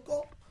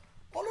ògo.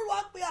 Olúwa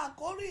pé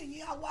àkórí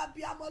ìyìn àwọn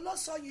abiyamọ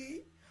lọ́sàn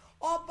yìí.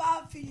 Ọba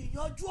fìyìn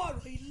yanjú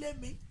ọ̀rọ̀ ilé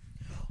mi.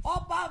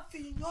 Ọba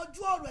fìyìn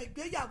yanjú ọ̀rọ̀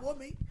ìgbéyàwó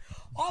mi.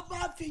 Ọba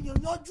fìyìn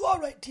yanjú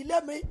ọ̀rọ̀ ìdílé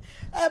mi.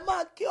 Ẹ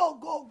máa ké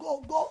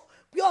ògo.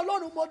 Bí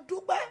Ọlọ́run mo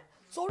dúpẹ́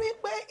torí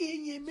pé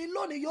ìyìn mi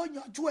lónìí yóò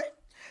yanjú ẹ̀.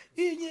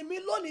 Ìyìn mi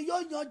lónìí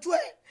yóò yanjú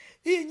ẹ̀.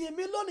 Ìyìn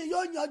mi lónìí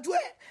yóò yanjú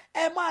ẹ̀.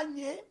 Ẹ máa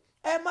yìn.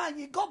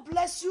 God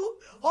bless you.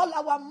 All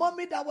our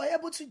mommy that were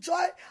able to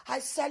join, I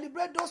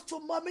celebrate those two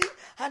mommy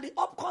and the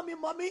upcoming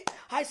mommy.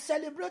 I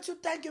celebrate you.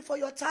 Thank you for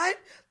your time.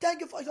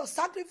 Thank you for your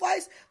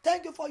sacrifice.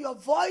 Thank you for your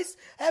voice.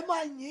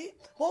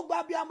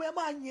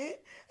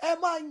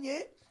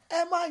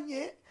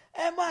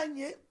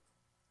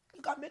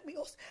 You can make me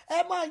host.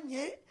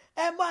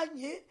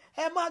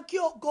 Ẹ máa kí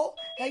ògo.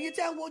 Ẹ̀yin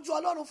tẹ́ ń wojú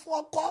Ọlọ́run fún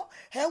ọkọ,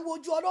 ẹ ń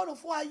wojú Ọlọ́run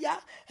fún aya,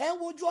 ẹ ń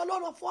wojú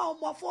Ọlọ́run fún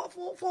ọmọ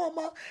fún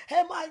ọmọ. Ẹ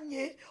máa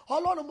yìn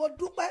Ọlọ́run. Mo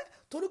dúpẹ́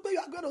torí pé you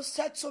are going to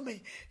settle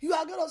me. You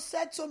are going to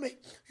settle me.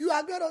 You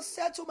are going to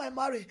settle my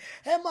marriage.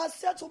 Ẹ máa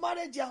settle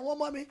marriage àwọn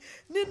ọmọ mi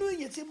nínú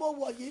ìyìn tí mo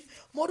wọ̀ yìí.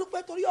 Mo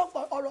dúpẹ́ torí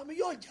ọ̀rọ̀ mi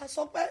yóò já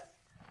sọpẹ́.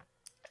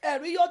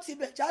 Ẹ̀rí yóò ti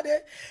bẹ̀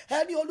jáde.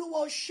 Ẹni Olúwa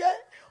ó ṣé,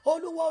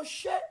 Olúwa ó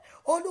ṣé,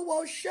 Olúwa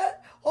ó ṣé,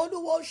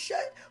 Olúwa ó ṣé.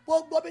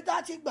 Gbogbo ibi tá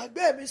a ti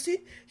gbàgbé mi sí,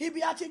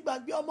 ibi a ti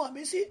gbàgbé ọmọ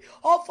mi sí,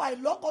 ọfà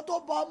ìlọ́kọ tó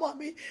bá ọmọ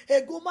mi,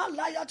 ègún má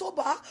láya tó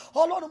bá.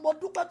 Ọlọ́run mo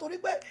dúpẹ́ torí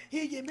pé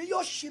ìyìn mi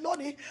yóò ṣí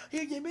lónìí.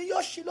 Ìyìn mi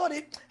yóò ṣí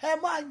lónìí. Ẹ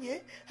máa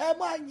yìn.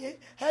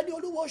 Ẹni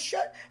Olúwa ó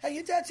ṣé.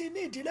 Ẹ̀yin tẹ́ ti ní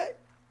ìdílé,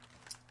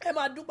 ẹ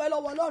máa dúpẹ́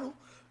lọ́wọ́ Ọlọ́run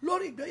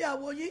lórí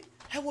ìgbéyàwó yín.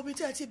 Ẹ wo ibi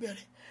tẹ́ ti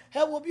bẹ̀rẹ̀.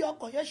 Ẹ wo bí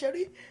ọkọ̀ yẹn ṣe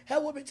rí. Ẹ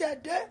wo bí tẹ́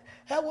dé.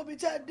 Ẹ wo bí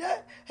tẹ́ dé.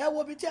 Ẹ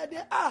wo bí tẹ́ dé.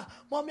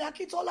 Mommy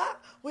Akintola,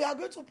 we are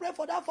going to pray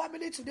for that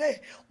family today.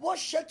 Wọ́n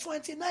ṣe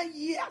 29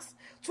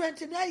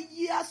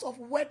 years of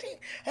wedding.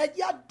 Ẹ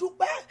jẹ́ a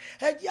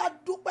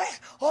dúpẹ́.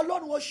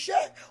 Ọlọ́run ó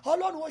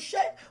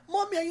ṣé.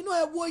 Mommy ẹ̀yin náà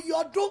ẹ wo iye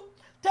ọdún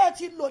tẹ́ ẹ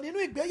ti lò nínú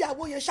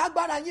ìgbéyàwó yẹn.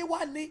 Ṣágbára yín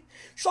wá ní,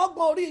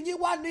 ṣọ́gbọ́n orí yín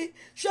wá ní,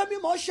 ṣé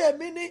mímọ̀ ṣe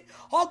mí ní,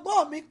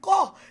 ọgbọ́n mi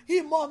kọ́,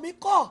 ìmọ̀ mi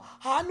kọ́,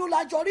 àánú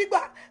lájọ rí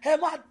gbà. Ẹ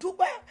máa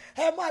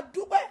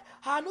dúpẹ́.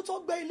 Àánú tó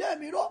gbé ilé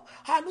mi ró,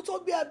 àánú tó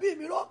gbé ẹbí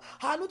mi ró,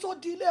 àánú tó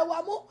di ilé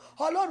wa mú.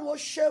 Ọlọ́run ó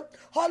ṣe.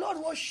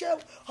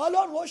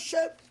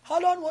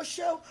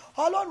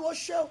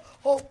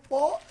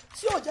 Òpó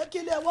tí ò jẹ́ kí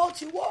ilé wa ó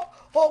ti wó,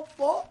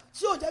 òpó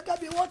tí ò jẹ́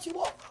kẹ́bí wọ́n ti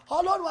wó.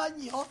 Ọlọ́run á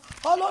yìn ọ́.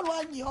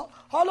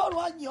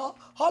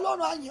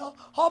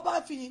 Ọba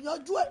fìyìn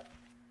yanjú ẹ̀.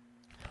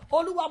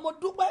 Olúwa mo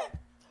dúpẹ́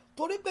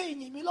torí pé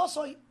ìyìn mi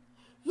lọ́sàn yìí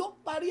yóò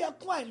parí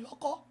ẹkún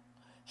àìlọ́kọ,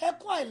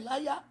 ẹkún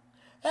àìláya,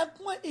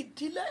 ẹkún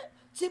ìdílé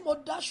tí mo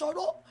dáṣọ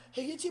ró,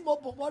 èyí tí mo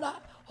bò mọ́ra.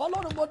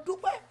 Ọlọ́run mo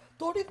dúpẹ́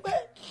torí pé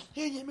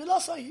ìyìn mi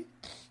lọ́sàn yìí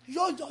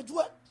yóò yanjú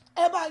ẹ̀.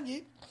 Ẹ máa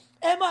yìn.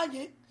 ẹ máa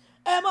yìn,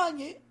 ẹ máa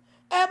yìn,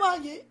 ẹ máa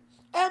yìn,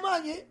 ẹ máa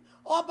yìn.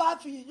 Ọba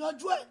fi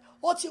ìyanjú ẹ̀,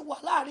 ó ti wà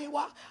láàrin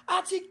wa.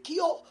 A ti kí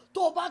o,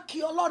 tó o bá kí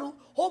Ọlọ́run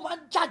ó máa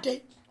ń jáde.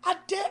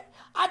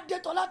 Adé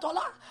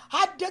tọ́látọ́lá,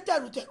 adé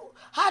tẹ̀rùtẹ̀rù,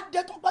 adé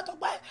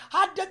tọpẹ́tọpẹ́,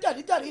 adé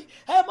tẹ̀rítẹ̀rí.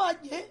 Ẹ máa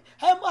yìn,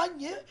 ẹ máa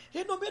yìn.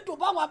 Inú mi dùn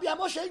báwọn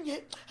abiyamọ ṣe ń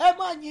yìn. Ẹ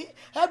máa yìn.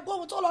 Ẹ gbọ́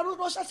ohun tó Ọlọ́run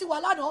ránṣẹ́ sí wa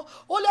lánàá.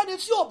 Ó lẹ́ni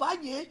tí ò bá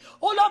yìn,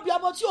 ó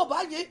lọ́bìamọ tí ò bá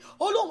yìn,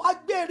 ó lóun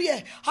agbérí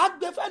ẹ̀,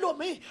 agbé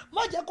fẹ́lòmíì.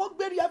 Má jẹ́ kó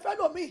gbérí ẹ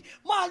fẹ́lòmíì.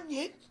 Máa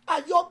yìn,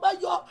 àyè ọpẹ́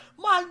yọ.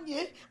 Máa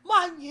yìn,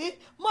 máa yìn,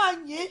 máa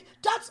yìn.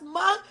 That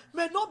man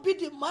may not be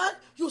the man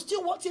you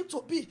still want him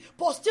to be,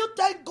 but still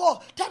thank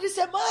God that is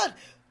a man.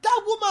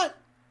 That woman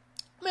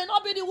may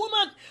not be the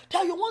woman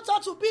that you want her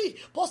to be,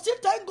 but still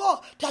thank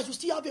God that you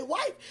still have a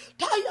wife.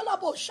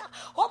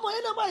 Ọmọ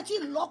yẹn náà máa ti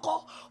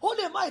lọ́kọ, ó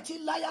lè máa ti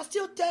láya.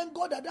 Still thank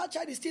God that that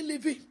child is still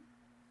living.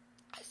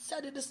 I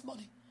said it this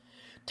morning.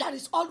 There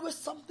is always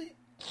something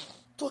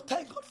to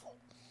thank God for.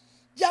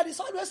 There is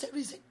always a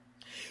reason.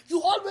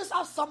 You always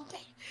have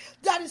something.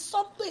 There is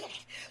something.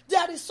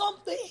 There is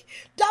something.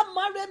 That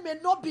marriage may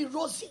not be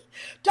rosy.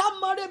 That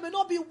marriage may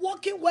not be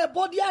working well,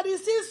 but there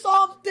is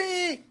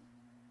something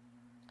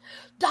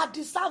that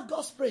deserves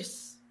God's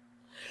praise.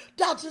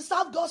 That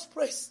deserves God's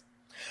praise.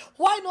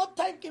 Why not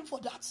thank Him for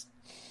that?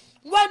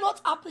 Why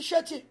not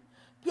appreciate Him?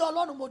 Bí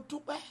Ọlọ́run mo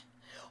dúpẹ́.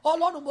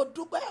 Ọlọ́run mo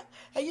dúpẹ́.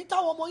 Ẹ̀yin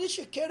táwọn ọmọ yín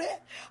ṣì kéré,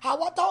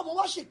 àwa táwọn ọmọ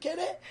wa ṣì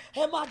kéré,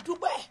 ẹ máa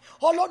dúpẹ́.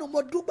 Ọlọ́run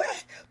mo dúpẹ́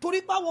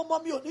torí pé àwọn ọmọ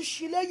mi ò ní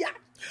ṣíléyà.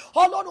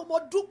 Ọlọ́run mo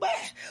dúpẹ́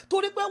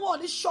torí pé wọn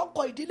ò ní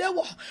ṣọkọ ìdílé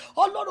wọ̀.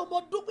 Ọlọ́run mo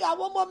dúpẹ́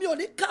àwọn ọmọ mi ò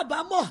ní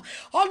kábàámọ̀.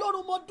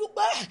 Ọlọ́run mo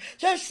dúpẹ́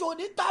èṣù ò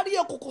ní tarí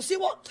òkùnkùn sí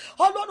wọn.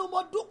 Ọlọ́run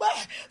mo dúpẹ́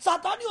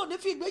Sátánì ò ní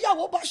fi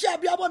ìgbéyàwó bá ṣe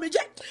àbí ọmọ mi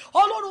jẹ́.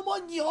 Ọlọ́run mo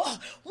yìn ọ́,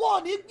 wọn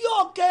ò ní gbé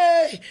òkè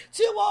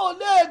tí wọn ò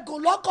lè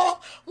gùn lọ́kọ.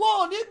 Wọn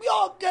ò ní gbé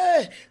òkè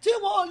tí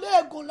wọn ò lè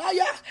gùn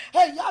láyà.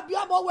 Ẹ̀yin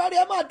abiyamọ wẹrẹ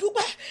ẹ máa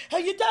dúpẹ́.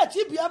 Ẹ̀yin tẹ́ ẹ̀ tí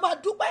bí ẹ máa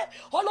dúpẹ́.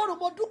 Ọlọ́run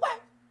mo dúpẹ́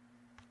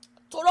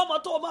torí ọmọ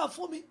tó máa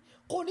fún mi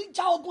kò ní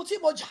já ogun tí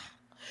mo jà.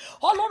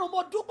 Ọlọ́run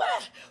mo dúpẹ́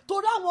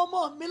torí àwọn ọmọ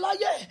mi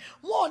láyé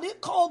wọn ò ní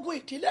kan ogun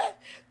ìdílé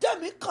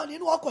tẹ̀mí kan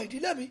nínú ọkọ̀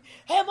ìdílé mi.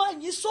 Ẹ máa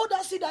yìn, sow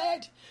that seed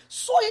ahead,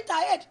 sow it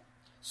ahead,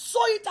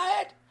 sow it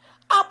ahead.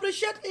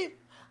 Appreciate Him,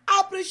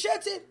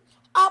 appreciate Him,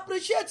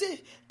 appreciate Him.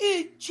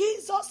 In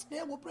Jesus'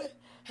 name we pray.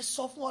 Ẹ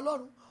sọ fún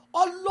Ọlọ́run,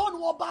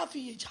 Ọlọ́run ọba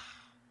fìyìn jà,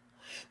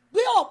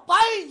 gbé ọ̀pá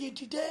ìyìn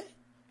dìde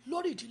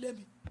lórí ìdílé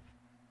mi.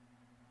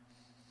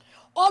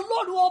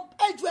 Ọlọ́run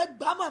ẹjọ́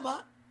ẹgbàá màmá,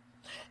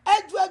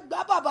 ẹjọ́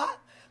ẹgbàá bàbá,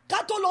 ká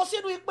tó lọ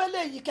sínú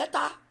ìpele yìí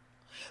kẹta,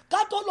 ká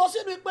tó lọ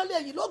sínú ìpele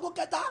yìí lógún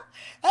kẹta.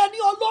 Ẹni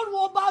Ọlọ́run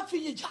ọba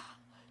fìyìn jà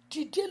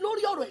dìde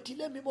lórí ọ̀rọ̀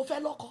ìdílé mi. Mo fẹ́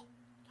lọ́kọ,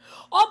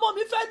 ọmọ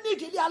mi fẹ́ ní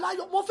ìdílé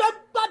aláyọ̀, mo fẹ́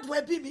gbádùn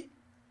ẹbí mi,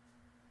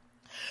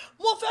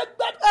 mo fẹ́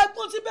gbádùn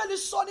ẹ̀gbọ́n tí bẹ́ẹ̀ ni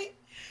sọ ní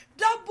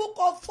that book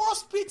of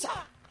 1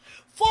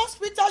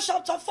 Peter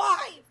chapter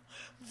 5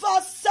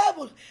 verse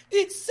 7.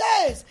 It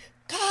says,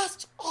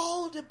 cast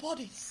all the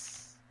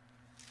burdens,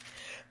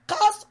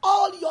 cast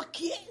all your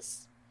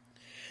cares,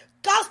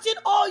 casting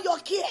all your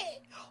care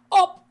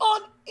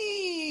upon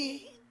Him.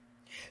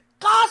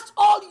 Cast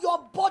all your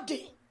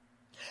burden,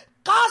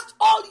 cast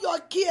all your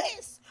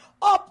cares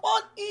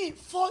upon Him,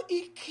 for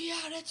He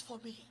careth for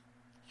me.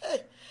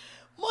 Hey,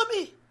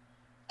 mommy,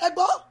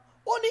 ẹ̀gbọ́n,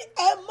 ó ní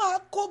ẹ máa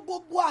kó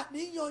gbogbo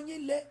àníyàn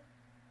yín lé.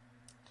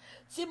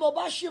 Tí mo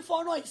bá ṣí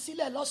fọ́nrán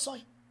ìsílẹ̀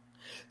lọ́sàn-án,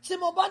 tí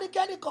mo bá ní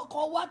kẹ́ni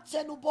kankan wá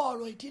tẹnubọ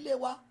ọ̀rọ̀ ìdílé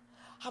wa,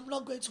 I'm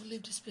not going to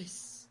leave this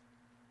place.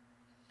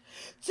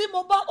 Tí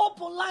mo bá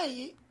open line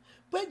yìí,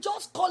 pé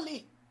just call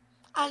in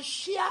and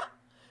share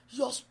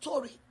your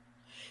story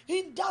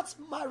in that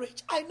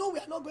marriage. I know we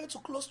are not going to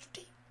close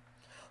today,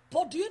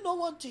 but do you know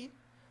one thing?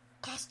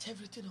 Cast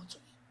everything onto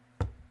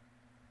me.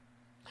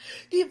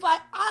 If I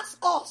ask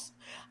us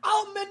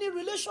how many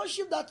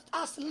relationships that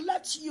has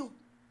left you,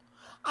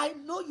 I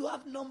know you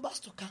have numbers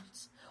to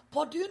count.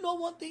 But do you know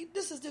one thing?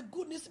 This is the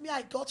good news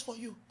I got for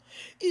you.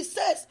 It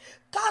says,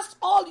 cast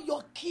all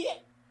your care,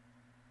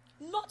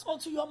 not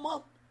onto your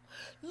mom,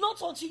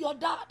 not onto your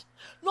dad,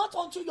 not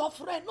onto your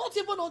friend, not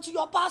even onto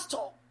your pastor,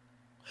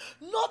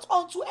 not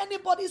onto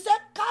anybody. He said,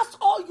 cast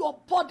all your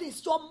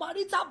bodies, your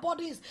marital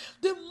bodies,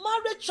 the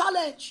marriage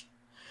challenge,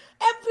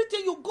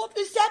 everything you go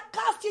through. He said,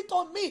 cast it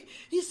on me.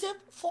 He said,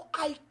 for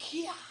I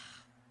care.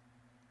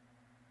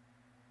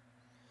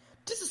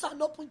 This is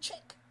an open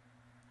check.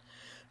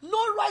 No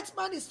right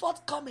man is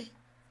forthcoming.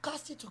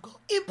 Cast it to God.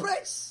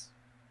 Embrace.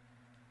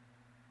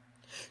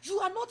 You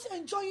are not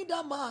enjoying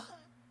that man.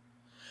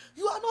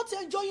 You are not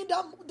enjoying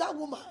that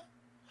woman.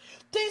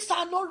 Things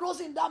are not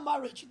rosy in that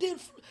marriage.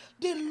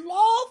 The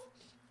love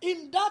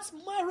in that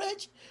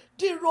marriage,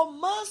 the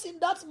romance in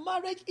that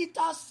marriage, it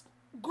has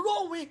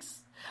grown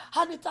wings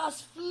and it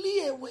has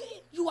flee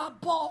away. You are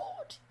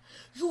bored.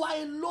 You are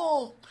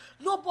alone.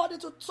 Nobody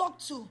to talk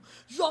to.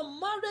 Your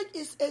marriage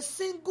is a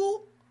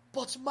single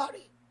but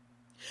married.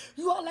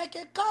 You are like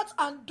a cat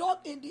and dog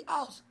in the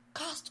house.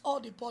 Cast all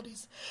the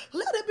bodies.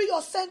 Let it be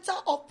your center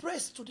of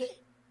praise today.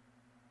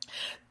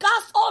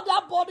 Cast all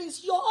that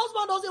bodies. Your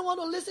husband doesn't want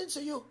to listen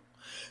to you.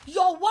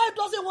 Your wife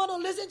doesn't want to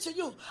listen to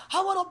you.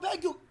 I want to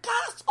beg you,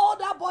 cast all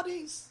that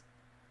bodies.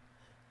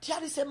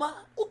 There is a man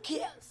who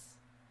cares.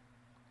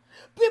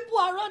 People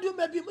around you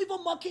may be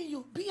even mocking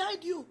you,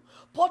 behind you.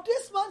 But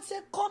this man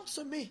said, come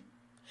to me.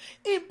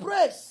 In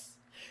praise,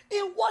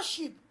 in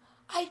worship,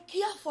 I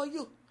care for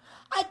you.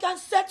 I can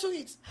settle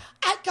it.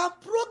 I can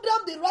program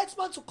the right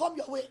man to come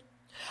your way.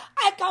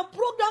 I can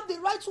program the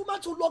right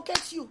woman to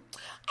locate you.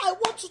 I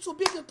want you to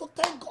be able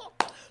to thank God.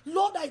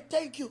 Lord, I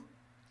thank you.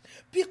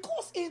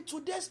 Because in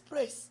today's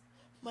praise,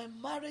 my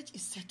marriage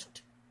is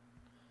settled.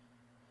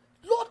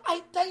 Lord,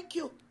 I thank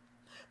you.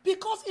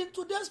 Because in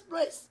today's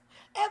praise,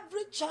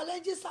 every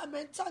challenges I'm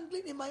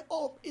entangling in my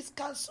home is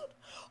cancelled.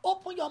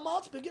 Open your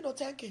mouth, begin to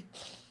thank him.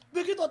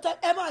 Begin to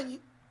thank him.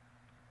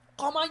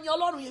 Come on, your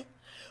Lord.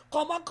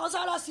 Come on,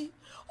 Konsarasi.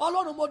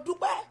 Ọlọ́run mo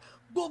dúpẹ́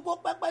gbogbo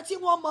pẹpẹ tí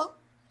wọ́n mọ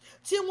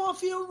tí wọ́n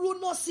fi ń rú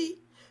náà sí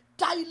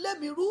da ilé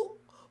mi rú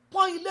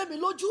pọ́n ilé mi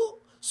lójú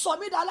sọ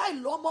mí dá láì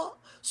lọ́mọ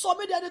sọ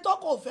mí dẹni tó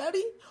kò fẹ́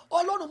rí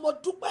Ọlọ́run mo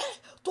dúpẹ́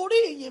torí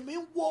ìyìn mi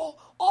ń wo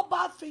ọba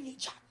àfihàn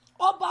jà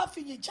ọba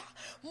àfihàn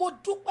mo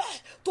dúpẹ́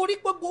torí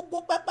pé gbogbo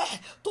pẹpẹ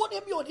tó ní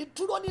mi ò ní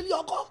dúró nílé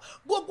ọkọ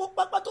gbogbo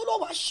pẹpẹ tó lọ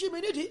wá ṣí mi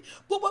nídìí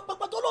gbogbo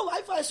pẹpẹ tó lọ wá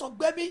ìfàìsàn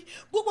gbẹ mi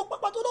gbogbo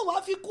pẹpẹ tó lọ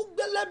wá fi kú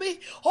gbélé mi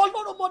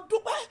Ọlọ́run mo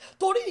dúpẹ́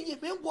torí ìyìn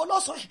mi ń wo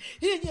lọ́sàn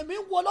ìyìn mi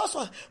ń wo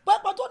lọ́sàn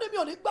pẹpẹ tó ní mi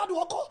ò ní gbádùn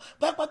ọkọ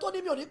pẹpẹ tó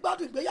ní mi ò ní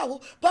gbádùn ìgbéyàwó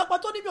pẹpẹ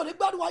tó ní mi ò ní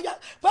gbádùn aya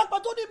pẹpẹ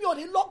tó ní mi ò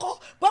ní lọ́kọ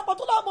pẹpẹ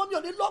tó láwọn mi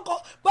ò ní lọ́kọ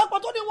pẹpẹ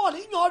tó ní wọn ò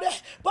ní yan rẹ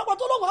pẹpẹ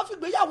tó lọ wá fi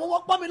ìgbéyàwó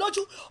wọn pọ́n mi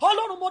lójú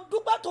Ọlọ́run mo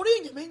dúpẹ́ torí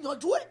ìyìn mi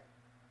yanjú ẹ̀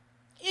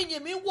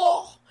ìyìn mi wọ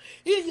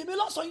ìyìn mi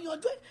lọ́sàn-án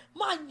yanjú ẹ̀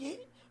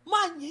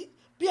máa yìn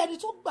bí ẹni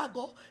tó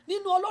gbàgbọ́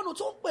nínú Ọlọ́run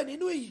tó ń pè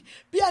nínú ìyìn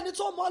bí ẹni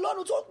tó mọ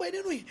Ọlọ́run tó ń pè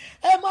nínú ìyìn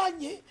ẹ máa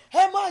yìn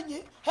ẹ máa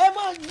yìn ẹ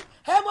máa yìn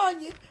ẹ máa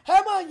yìn ẹ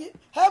máa yìn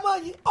ẹ máa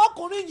yìn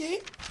ọkùnrin yìn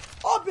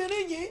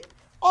obìnrin yìn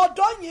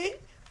ọ̀dọ́ yìn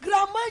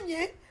grandma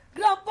yìn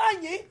grandpa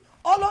yìn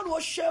Ọlọ́run ó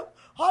ṣé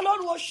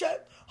Ọlọ́run ó ṣé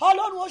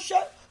Ọlọ́run ó ṣé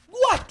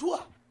gbàdúrà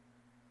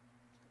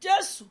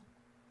Jésù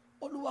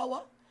Olúwa wa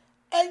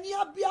ẹ̀yin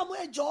abiyamọ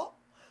ẹjọ́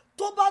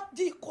tó bá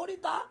di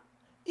ìkóríta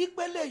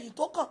ìpele yìí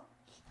tó kàn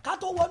ká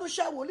tó wọnú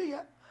iṣẹ́ wòlíì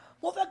yẹn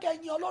mo fẹ́ kẹ́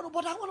ẹ̀yin Ọlọ́run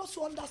but I want us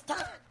to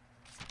understand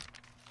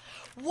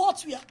what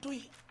we are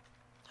doing.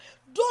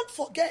 Don't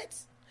forget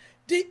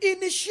the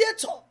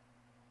initiator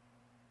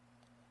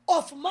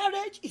of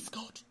marriage is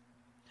God.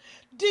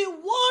 The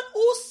one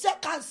who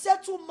can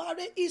settle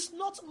marriage is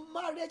not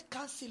marriage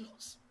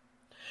counselors.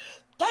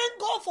 Thank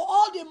God for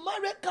all the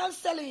marriage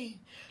counseling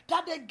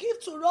that they give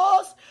to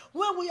us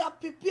when we are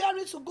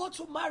preparing to go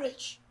to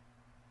marriage.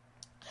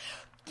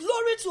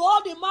 Glory to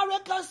all the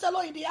marriage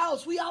counselor in the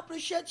house. We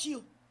appreciate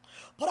you.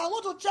 But I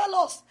want to tell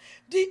us,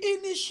 the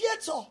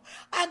initiator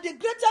and the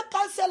greater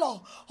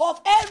counselor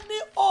of every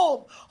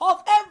home,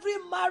 of every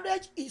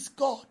marriage is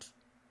God.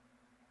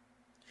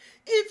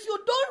 If you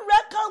don't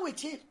reckon with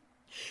him,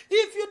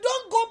 if you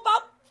don't go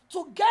back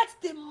to get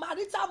the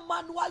marital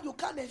manual, you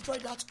can't enjoy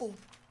that home.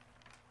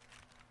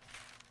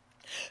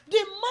 The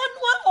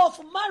manual of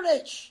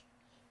marriage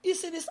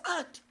is in his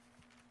hand.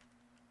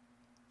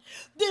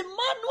 The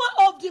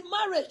manual of the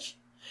marriage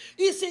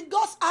is in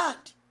God's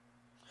hand.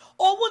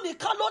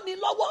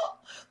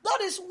 That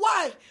is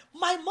why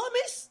my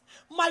mommies,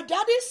 my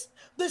daddies,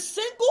 the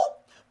single,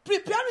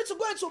 preparing to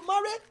go into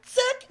marriage,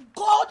 take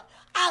God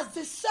as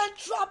the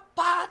central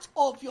part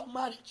of your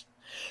marriage.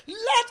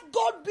 Let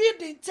God be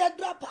the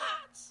integral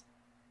part.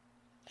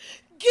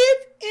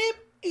 Give him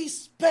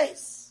his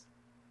space.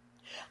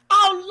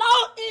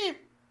 Allow him.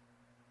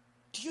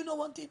 Do you know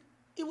one thing?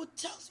 He will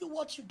tell you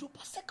what you do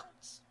per second.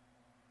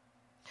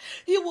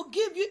 He will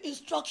give you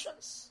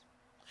instructions.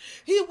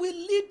 He will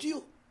lead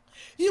you.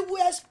 He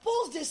will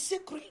expose the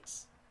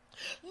secrets.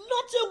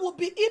 Nothing will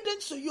be hidden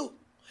to you.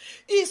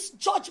 He's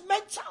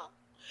judgmental.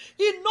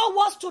 He knows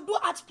what to do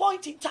at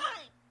point in time.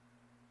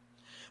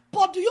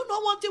 But do you know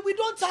one thing? We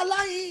don't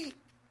allow him.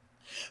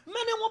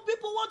 Many more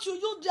people want to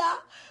use their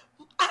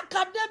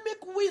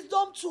academic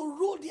wisdom to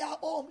rule their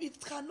home. It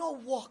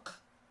cannot work.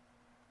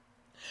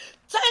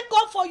 Thank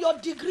God for your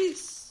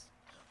degrees.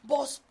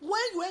 But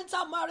when you enter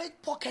marriage,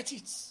 pocket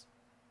it.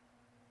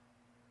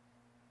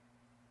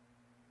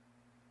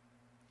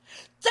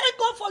 Thank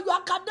God for your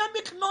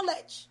academic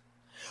knowledge.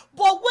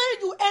 But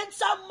when you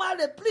enter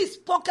marriage, please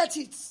pocket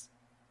it.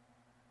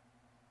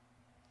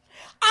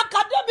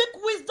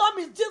 Academic wisdom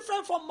is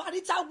different from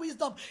marital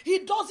wisdom.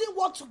 It doesn't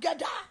work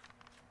together.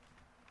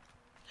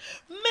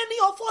 Many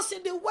of us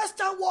in the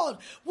Western world,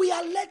 we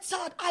are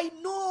lettered. I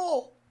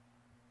know.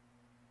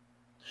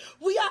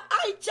 We are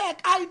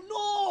high-tech. I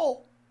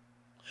know.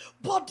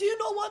 But do you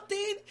know one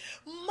thing?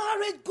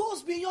 Marriage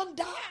goes beyond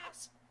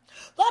that.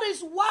 That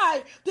is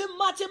why the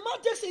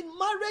mathematics in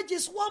marriage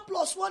is 1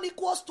 + 1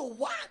 =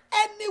 1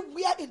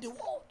 anywhere in the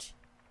world.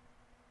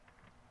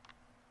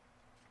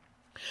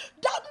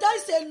 That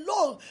is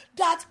alone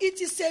that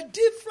it is a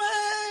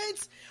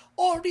different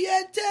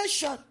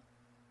orientation.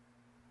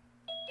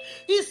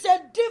 It's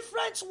a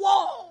different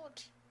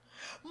world.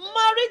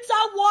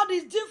 Marital world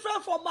is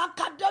different from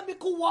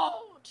academic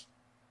world.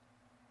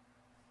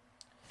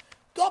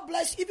 God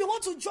bless you. If you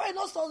want to join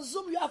us on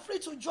Zoom, you are free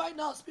to join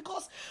us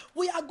because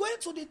we are going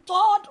to the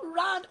third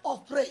round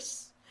of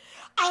praise.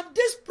 And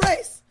this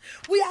praise,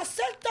 we are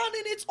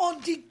centering it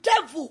on the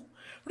devil.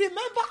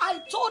 Remember, I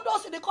told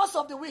us in the course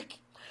of the week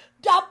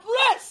that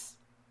praise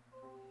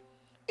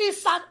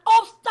is an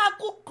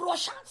obstacle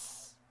crusher.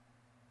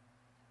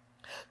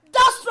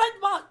 That strange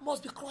man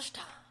must be crushed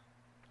down.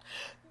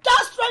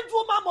 That strange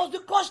woman must be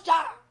crushed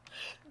down.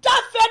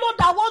 That fellow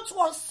that wants to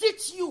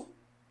unseat you,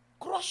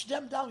 crush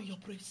them down in your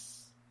praise.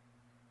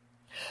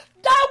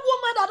 That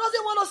woman that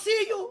doesn't want to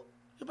see you,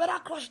 you better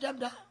crush them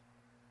down.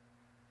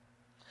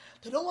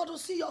 They don't want to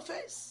see your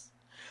face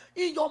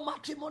in your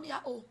matrimonial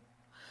home.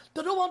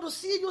 They don't want to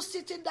see you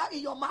sitting there in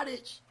your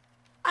marriage.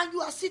 And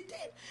you are sitting.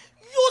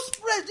 Use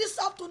praise this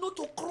afternoon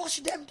to crush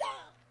them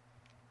down.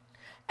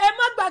 Ẹ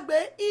má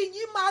gbàgbé,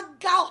 ìyìn máa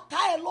ga ọ̀tá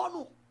ẹ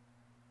lọ́rùn.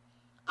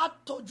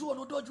 Àtọ́jú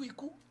olódójú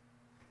ikú.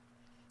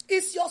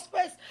 It's your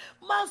space.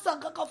 Man san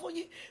kankan fún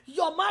yín.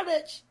 Your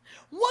marriage,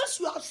 once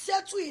you have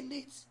settled in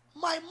it,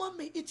 my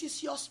mommy, it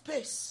is your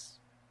space.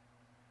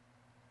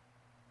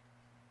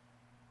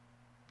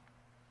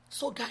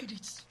 So guide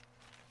it.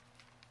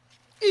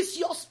 It's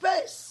your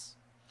space.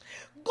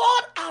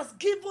 God has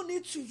given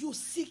it to you.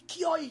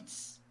 Secure it.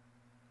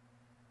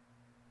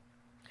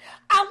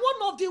 And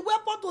one of the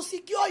weapons to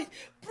secure it,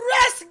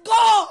 praise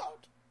God.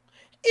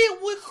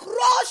 It will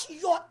crush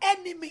your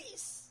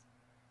enemies.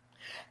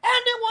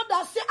 Anyone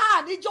that say,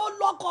 need your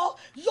local,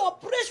 your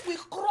praise will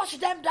crush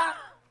them down.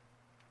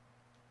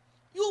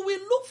 You will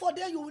look for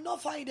them, you will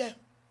not find them.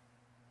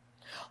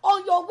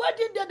 On your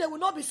wedding day, they will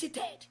not be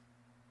seated.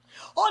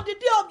 On the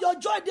day of your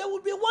joy, they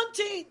will be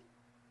wanting.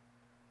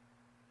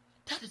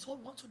 That is what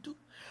we want to do.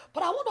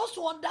 But I want us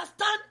to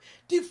understand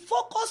the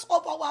focus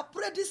of our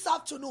prayer this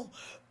afternoon.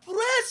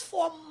 Praise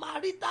for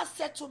marital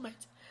settlement.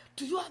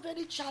 Do you have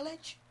any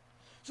challenge?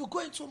 You go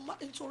into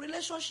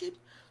relationship,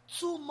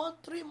 2 months,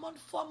 3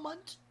 months, 4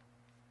 months.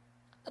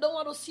 I don't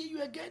want to see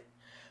you again.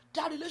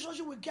 That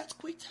relationship will get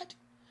quitted.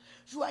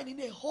 You are in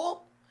a home.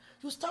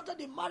 You started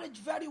the marriage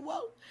very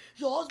well.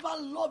 Your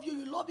husband loves you.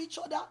 You love each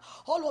other.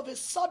 All of a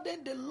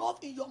sudden, the love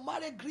in your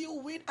marriage grew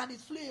wind and it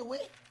flew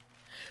away.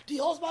 The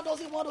husband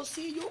doesn't want to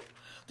see you.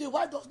 The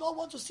wife does not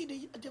want to see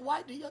the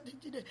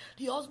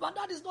husband.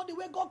 That is not the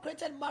way God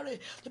created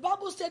marriage. The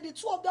Bible said the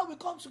two of them will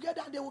come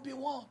together and they will be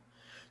one.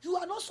 You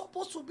are not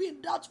supposed to be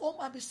in that home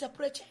and be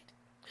separated.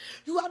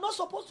 You are not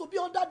supposed to be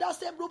under that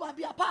same roof and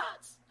be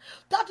apart.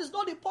 That is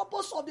not the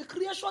purpose of the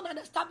creation and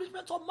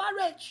establishment of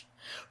marriage.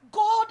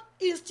 God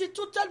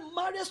instituted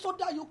marriage so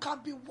that you can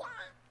be one.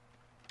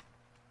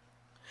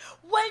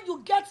 When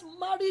you get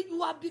married,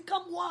 you have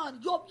become one.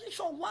 Your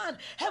mission one.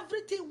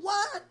 Everything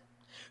one.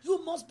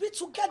 You must be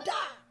together.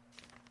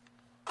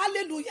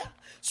 Hallelujah.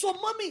 So,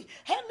 mommy,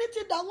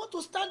 anything that want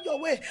to stand your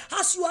way,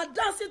 as you are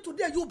dancing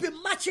today, you'll be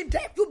matching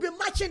them. You'll be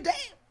matching them.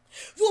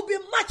 You'll be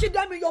matching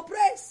them in your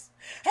praise.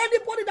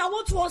 Anybody that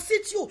wants to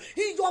unseat you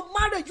in your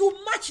marriage,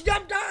 you match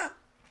them down.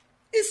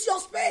 It's your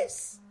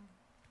space.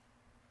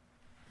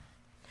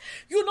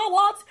 You know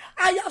what?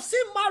 I have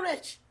seen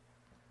marriage.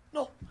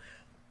 No.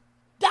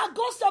 That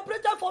got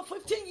separated for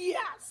 15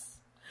 years.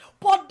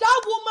 But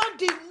that woman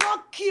did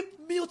not keep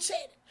muted.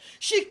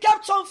 She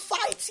kept on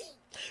fighting.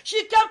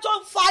 She kept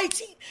on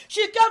fighting.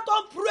 She kept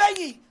on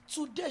praying.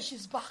 Today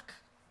she's back.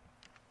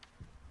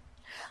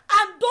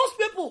 And those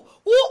people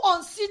who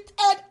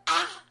unseated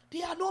her,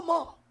 they are no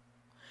more.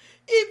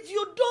 If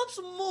you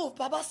don't move,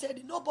 Baba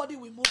said, nobody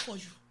will move for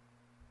you.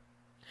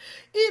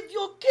 If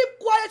you keep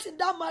quiet in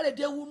that marriage,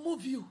 they will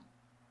move you.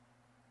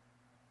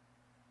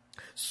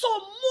 So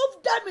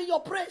move them in your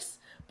praise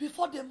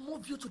before they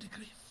move you to the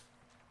grave.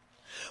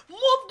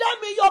 Move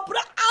them in your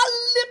praise.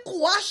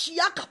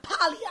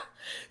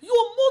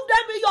 You move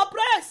them in your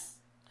praise.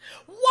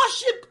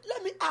 Worship.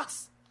 Let me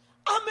ask,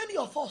 how many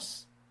of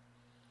us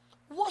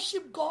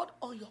worship God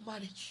on your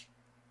marriage?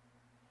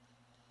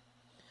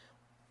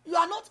 You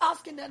are not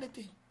asking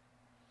anything.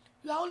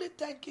 You are only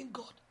thanking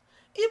God.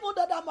 Even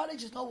though that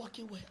marriage is not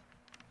working well.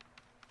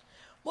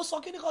 Mo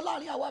sọ kí ni kan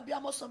láàrin àwa bí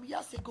àmọ́ some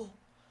years ago.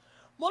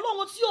 Mo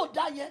lóhun tí yóò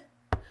dá yẹn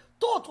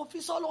tó tún fi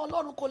sọ́lọ́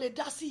Ọlọ́run kò lè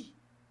dá sí.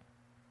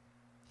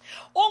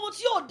 Ohun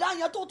tí yóò dá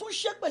yẹn tó tún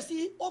ṣépè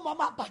sí ó máa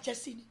máa bàjẹ́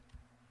sí ni.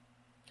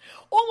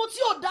 Ohun tí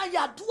yóò dá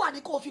yẹn àdúrà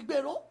ni kò fi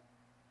gbèrò.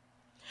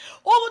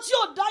 Ohun tí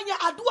yóò dá yẹn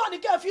àdúrà ni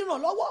kẹ́ fi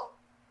ràn lọ́wọ́.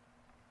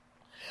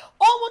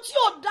 Ohun tí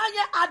yóò dá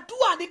yẹn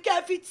àdúrà ni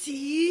kẹ́ fi tì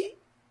í.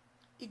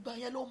 Ìgbà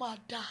yẹn ló máa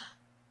dá.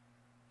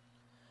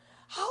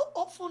 How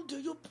often do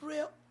you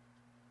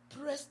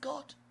praise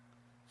God,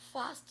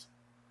 fast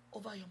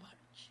over your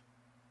marriage?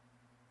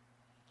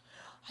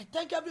 I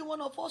think every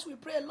one of us, we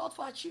pray a lot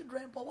for our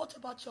children, but what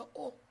about your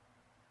home?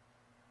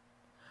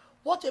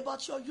 What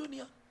about your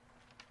union?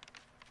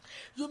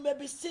 You may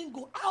be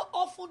single. How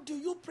often do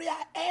you pray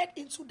ahead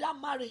into that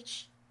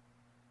marriage?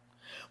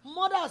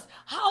 Mothers,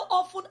 how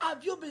often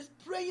have you been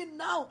praying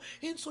now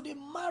into the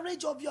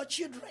marriage of your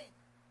children?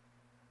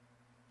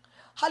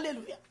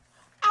 Hallelujah.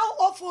 How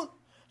often?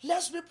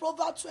 Let's read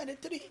Proverbs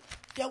 23.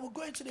 Then we'll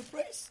go into the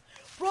praise.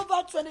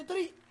 Proverbs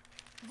 23,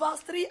 verse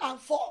 3 and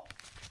 4.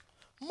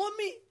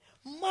 Mommy,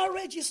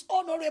 marriage is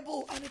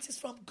honorable and it is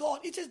from God.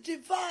 It is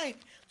divine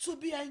to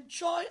be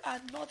enjoyed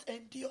and not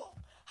endure.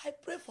 I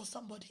pray for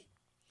somebody.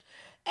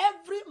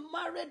 Every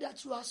marriage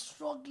that you are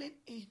struggling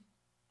in,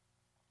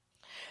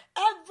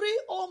 every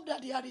home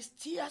that there is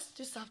tears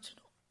this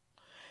afternoon,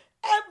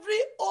 every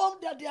home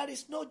that there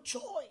is no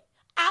joy,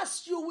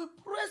 as you will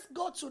praise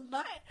God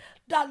tonight,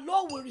 the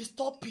Lord will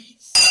restore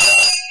peace.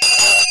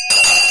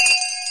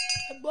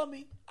 Ẹgbọ́n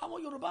mi,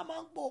 àwọn Yorùbá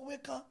máa ń pọ̀ òwe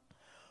kan.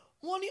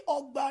 Wọ́n ní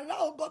ọ̀gbàrá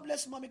o, God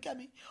bless Mami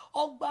Kẹ́mi.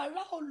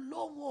 Ọ̀gbàrá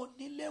olóhùn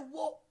onílé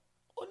wó.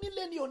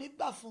 Onílé ni ò ní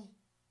gbà fún.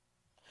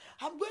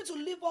 I'm going to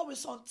leave up with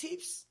some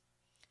tips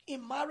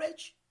in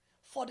marriage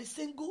for the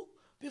single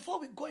before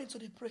we go into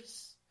the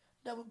praise.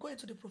 Then we'll go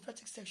into the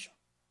prophetic section.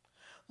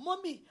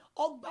 Mommy,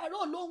 ọ̀gbàrá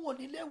olóhùn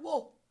onílé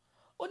wó.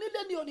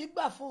 Onílé ni ò ní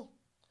gbà fún.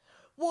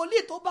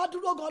 Wòlíì tó bá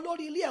dúró gan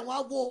lórí ilé ẹ̀ wọ́n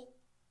á wó.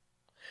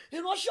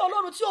 Ìránṣẹ́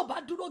Ọlọ́run tí ò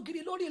bá dúró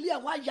gidi lórí ilé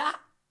ẹ̀ wọ́n á yá.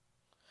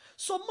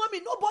 So, mommy,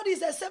 nobody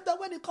is exempted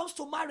when it comes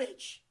to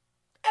marriage.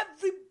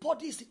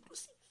 Everybody is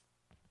inclusive.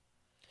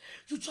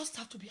 You just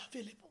have to be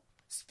available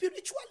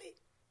spiritually.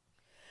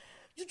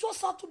 You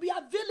just have to be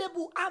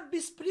available and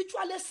be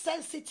spiritually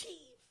sensitive.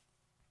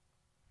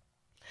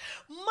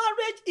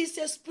 Marriage is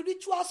a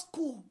spiritual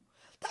school.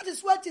 That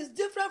is why it is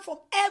different from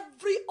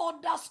every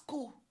other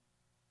school.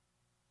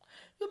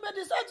 You may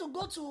decide to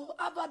go to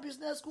Harvard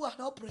Business School and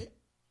not pray,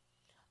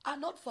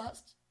 and not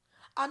fast,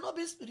 and not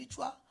be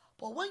spiritual.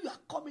 But when you are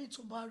coming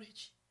to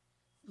marriage,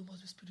 you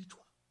must be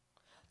spiritual.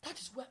 That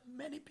is where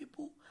many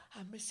people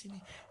are missing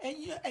it.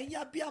 Ẹ̀yin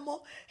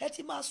abiyamọ, ẹ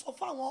ti máa sọ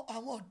fún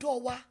àwọn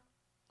ọ̀dọ́ wa.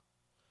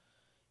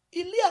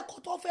 Ilé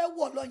ẹ̀kọ́ tó fẹ́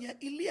wọ̀ lọ yẹn,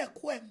 ilé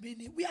ẹ̀kọ́ ẹ̀mí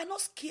ni. We are not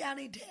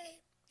scaring them.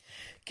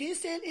 Kì í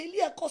ṣe ilé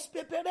ẹ̀kọ́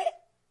pépéré.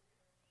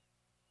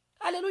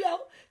 Hallelujah.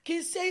 Kì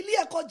í ṣe ilé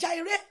ẹ̀kọ́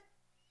jaire.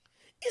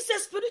 It's a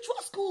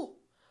spiritual school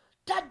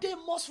that they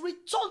must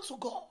return to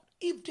God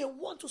if they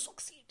want to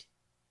succeed.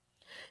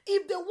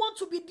 If they want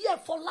to be there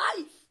for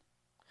life.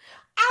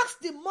 Ask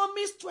the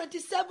mummies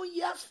 27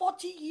 years,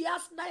 40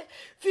 years,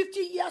 50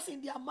 years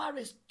in their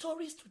marriage,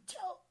 stories to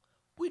tell.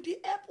 With the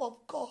help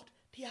of God,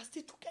 they are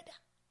still together.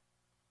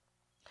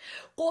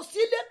 Kò sí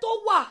ilé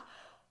tó wà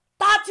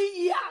 30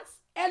 years.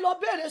 Ẹ lọ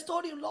bẹ̀rẹ̀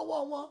story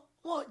lọ́wọ́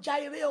wọn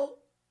jaire o.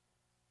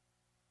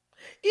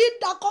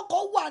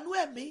 Ìdákọ́kọ́ wà nú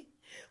ẹ̀mí.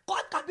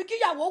 Tàbí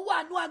kíyàwó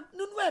wà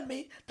nínú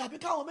ẹ̀mí tàbí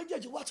káwọn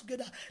méjèèjì wà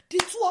together. The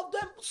two of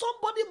them,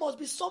 somebody must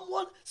be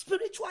someone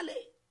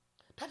spiritually.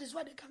 That is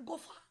why they can go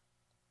far.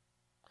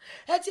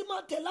 Ẹ ti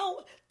máa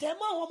tẹ̀mọ́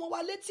àwọn ọmọ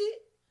wa létí.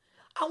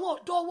 Àwọn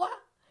ọ̀dọ́ wa,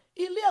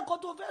 ilé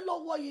ẹ̀kọ́ tó fẹ́ lọ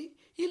wọ̀ yìí,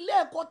 ilé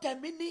ẹ̀kọ́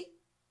tẹ̀mí ni.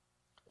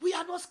 We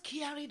are not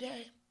scaring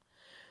them.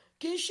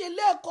 Kì í ṣe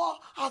ilé ẹ̀kọ́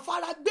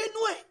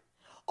àfaragbénú ẹ̀.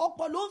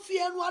 Ọ̀pọ̀ ló ń fi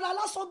ẹnu ara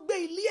lásán gbé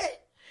ilé ẹ̀.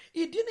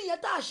 Ìdí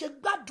nìyẹn tá a ṣe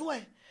gbádùn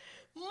ẹ̀.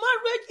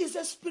 Marriage is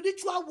a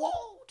spiritual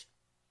world.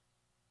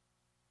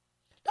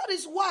 That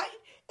is why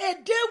a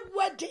day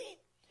wedding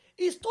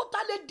is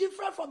totally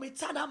different from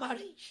eternal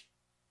marriage.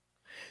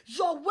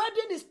 Your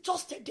wedding is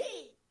just a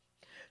day.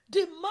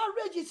 The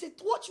marriage is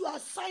what you are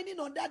signing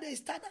on that day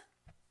is eternal.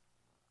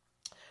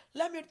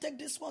 Let me take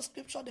this one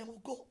scripture, then we'll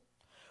go.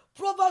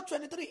 Proverbs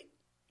 23,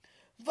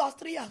 verse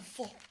 3 and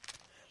 4.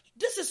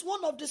 This is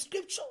one of the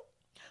scriptures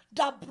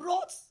that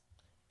brought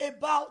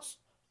about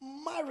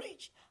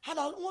marriage. And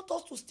I want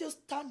us to still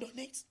stand on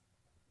it.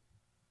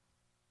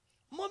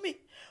 Mommy,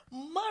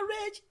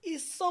 marriage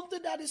is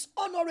something that is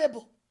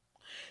honorable.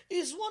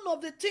 It's one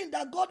of the things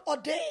that God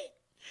ordained.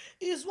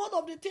 It's one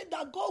of the things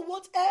that God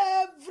wants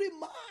every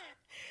man,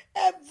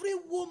 every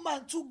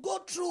woman to go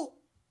through.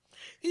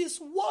 It's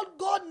what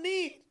God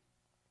needs.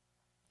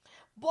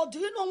 But do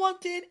you know one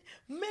thing?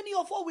 Many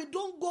of us, we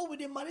don't go with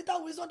the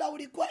marital wisdom that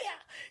we require.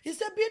 He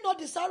said, be not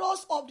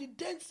desirous of the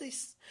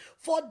dainties,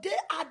 for they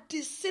are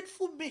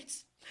deceitful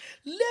meats.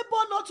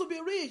 Labor not to be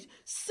rich.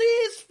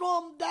 Cease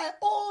from thy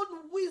own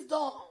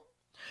wisdom.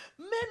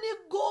 Many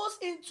goes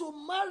into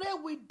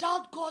marriage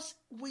without God's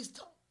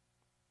wisdom.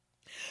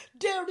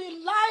 They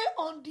rely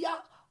on their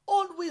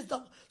own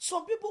wisdom.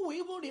 Some people will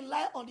even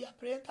rely on their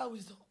parental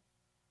wisdom.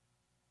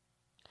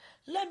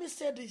 Let me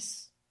say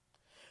this.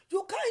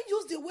 You can't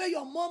use the way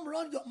your mom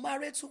run your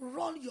marriage to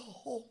run your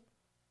home.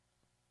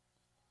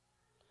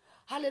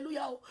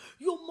 Hallelujah.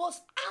 You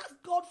must ask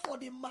God for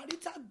the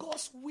marital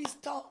God's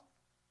wisdom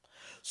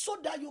so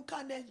that you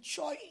can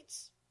enjoy it.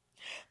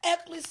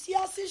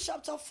 Ecclesiastes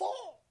chapter 4,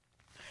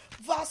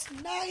 verse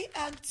 9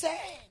 and 10.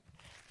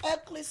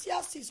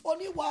 Ecclesiastes,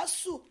 only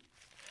wasu.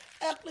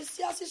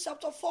 Ecclesiastes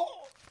chapter 4,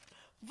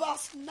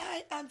 verse 9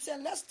 and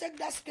 10. Let's take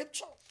that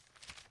scripture.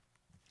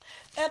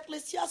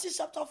 Ecclesiastes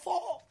chapter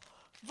 4,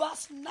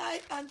 verse 9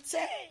 and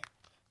 10.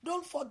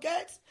 Don't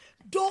forget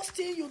those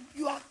things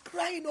you are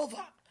crying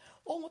over.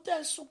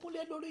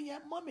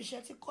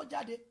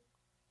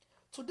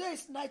 Today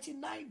is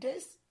 99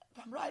 days,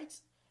 if I'm right.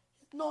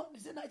 No,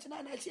 is it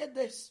 99, 98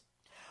 days?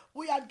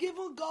 We are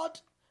giving God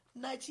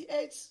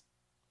 98,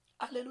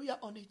 hallelujah,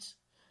 on it.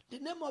 The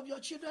name of your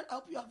children, I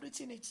hope you have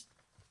written it.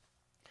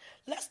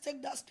 Let's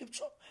take that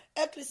scripture.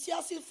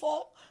 Ecclesiastes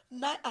 4,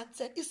 9 and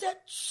 10. It said,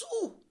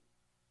 sue.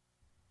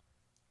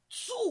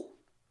 Two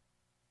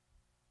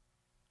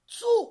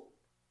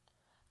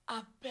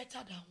are better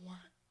than one.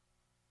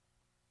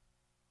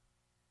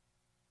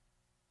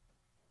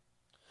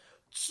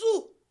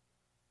 Two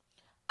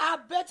are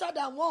better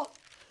than one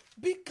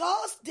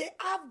because they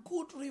have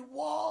good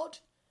reward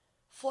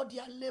for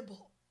their labor.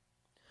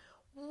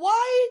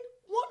 Why?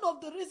 One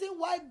of the reasons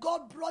why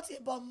God brought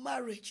about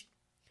marriage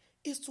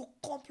is to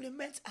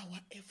complement our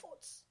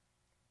efforts.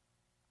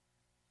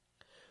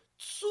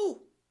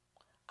 Two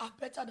are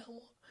better than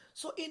one.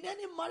 So in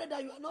any marriage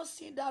that you are not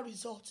seeing that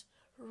result,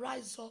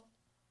 rise up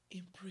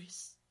in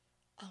praise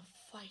and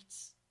fight.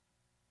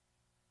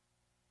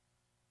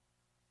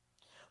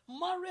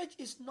 Marriage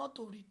is not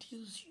to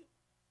reduce you.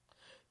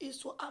 It's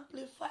to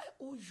amplify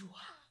who you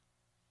are.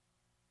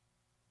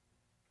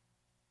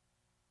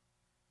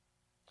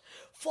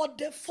 For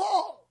the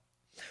fall,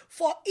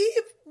 for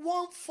if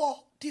one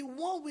fall, the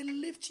one will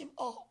lift him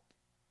up.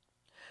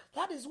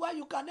 That is why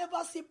you can never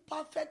see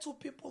perfect two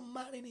people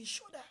marrying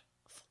each other.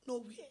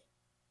 Nowhere.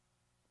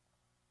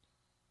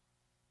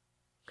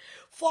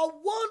 For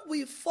one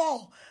will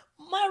fall.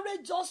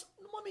 Marriage just,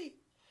 mommy,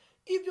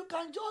 if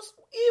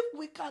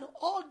we can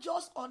all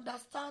just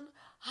understand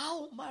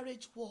how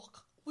marriage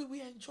works, we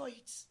will enjoy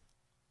it.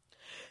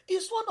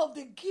 It's one of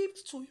the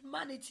gifts to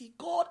humanity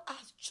God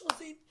has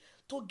chosen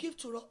to give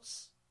to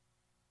us.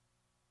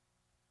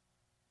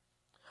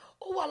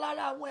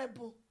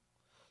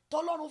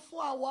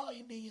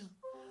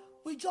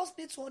 We just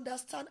need to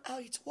understand how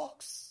it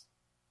works.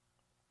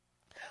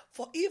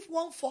 For if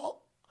one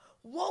fall,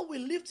 one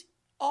will lift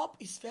up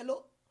his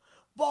fellow,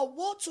 but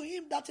woe to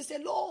him that is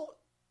alone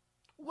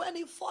when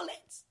he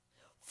falleth,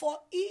 for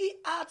he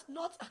hath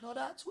not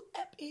another to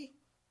help him.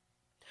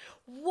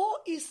 Woe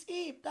is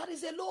him that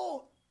is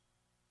alone.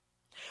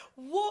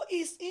 Woe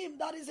is him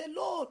that is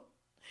alone.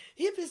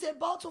 If he's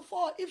about to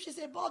fall, if she's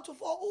about to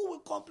fall, who will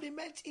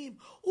compliment him?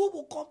 Who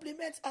will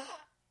compliment her?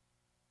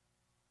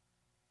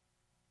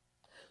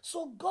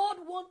 So God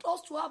wants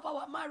us to have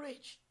our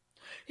marriage.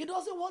 He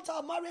doesn't want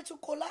our marriage to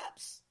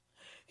collapse.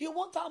 He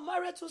wants our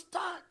marriage to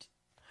stand.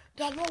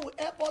 The Lord will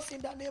help us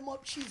in the name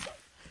of Jesus.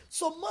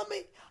 So,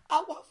 mommy,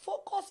 our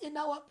focus in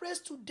our praise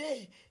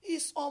today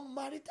is on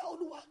marital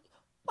one.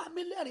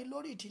 Pamílẹ́rìn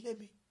lórí ìdílé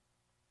mi.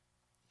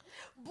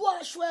 Bó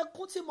aṣọ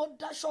ẹkún tí mo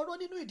daṣọ ró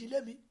nínú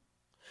ìdílé mi.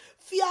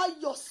 Fi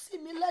ayọ̀ sí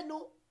mi lẹ́nu.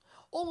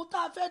 Ohun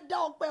tá a fẹ́ dá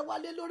ọpẹ́ wa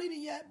lé lórí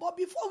nìyẹn. But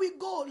before we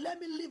go, let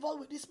me leave on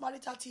with these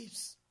marital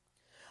tips.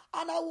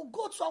 And I will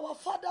go to our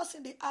fathers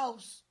in the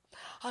house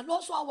and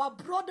also our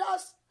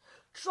brothers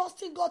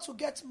trusting God to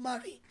get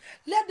married.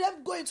 Let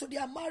them go into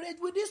their marriage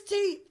with this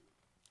tip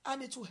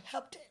and it will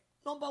help them.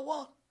 Number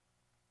one,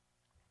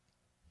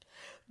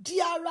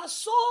 there are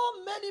so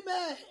many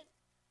men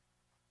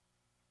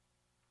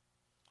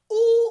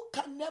who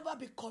can never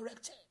be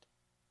corrected.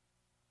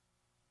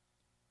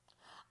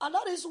 And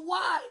that is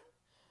why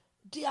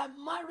their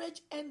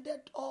marriage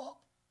ended up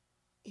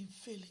in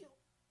failure.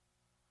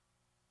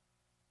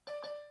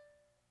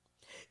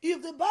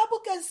 If the Bible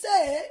can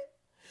say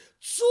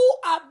two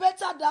are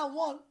better than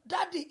one,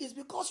 daddy, is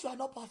because you are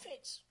not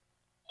perfect.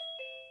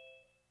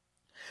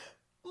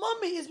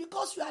 Mommy, is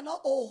because you are not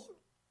old.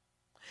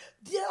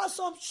 There are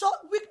some short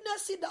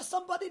weaknesses that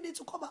somebody needs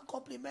to come and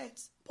compliment,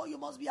 but you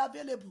must be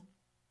available.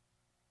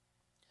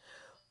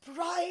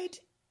 Pride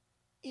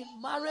in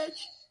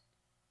marriage.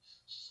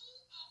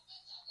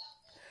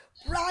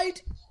 Pride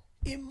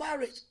in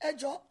marriage.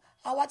 Ejo,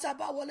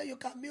 awataba you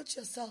can mute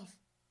yourself.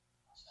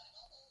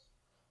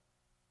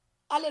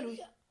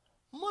 Hallelujah.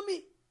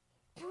 Mommy,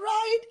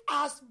 pride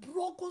has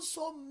broken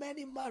so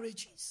many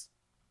marriages.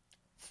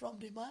 From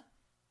the man,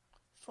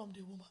 from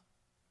the woman.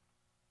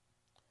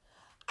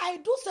 I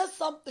do say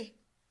something.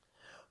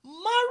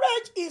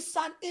 Marriage is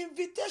an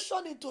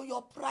invitation into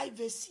your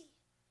privacy.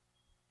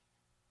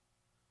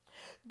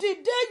 The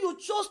day you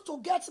chose to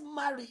get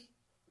married,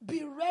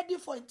 be ready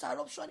for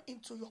interruption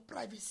into your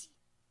privacy.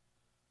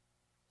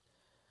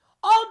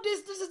 All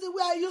this is the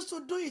way I used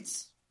to do it.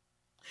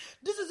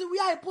 This is the way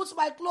I put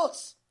my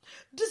clothes.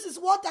 This is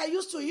what I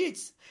used to eat.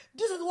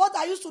 This is what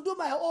I used to do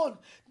my own.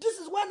 This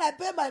is when I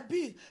pay my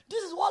bill.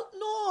 This is what...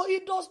 No,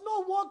 it does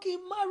not work in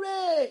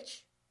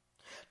marriage.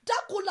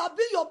 That could have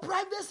been your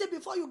privacy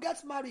before you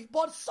get married.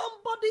 But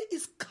somebody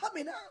is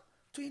coming out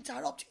to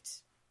interrupt it.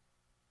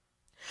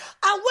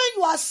 And when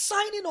you are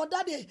signing on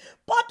that day,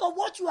 part of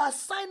what you are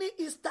signing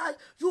is that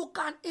you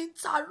can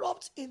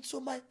interrupt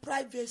into my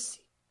privacy.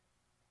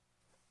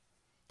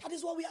 That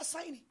is what we are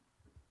signing.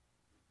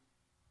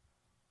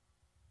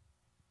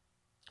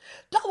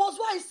 That was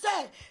why I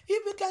said,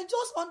 if you can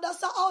just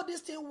understand how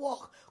this thing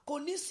works, kò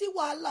ní sí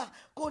wàhálà,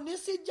 kò ní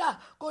sí jà,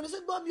 kò ní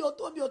sí gbọ́n mi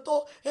ò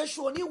tó,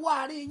 èṣù ò ní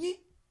wà àárín yín.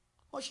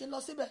 Wọ́n ṣe lọ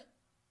síbẹ̀.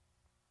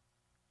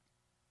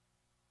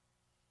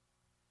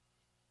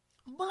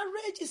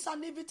 Marriage is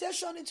an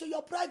invitation into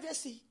your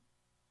privacy.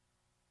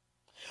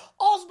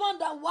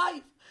 Husband and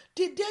wife,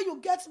 the day you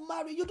get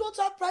married, you don't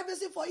have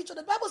privacy for each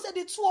other. The Bible said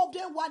the two of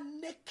them were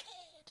naked.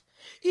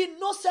 He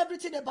knows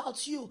everything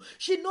about you.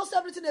 She knows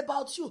everything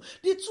about you.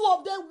 The two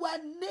of them were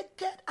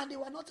naked and they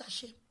were not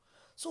ashamed.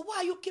 So why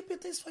are you keeping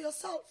things for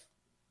yourself?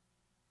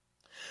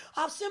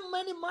 I've seen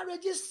many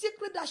marriages,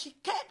 secret that she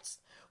kept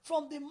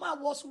from the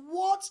man was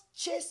what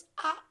chased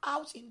her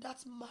out in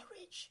that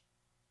marriage.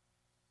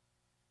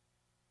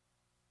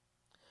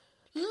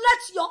 Let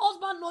your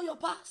husband know your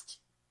past.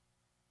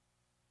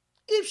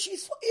 If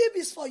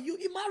it's for you,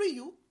 he marry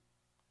you.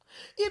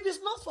 If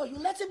it's not for you,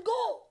 let him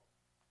go.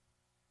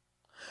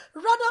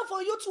 Rather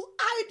for you to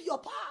hide your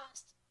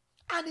past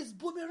and it's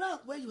boomerang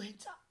when you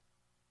enter.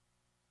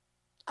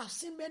 I've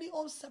seen many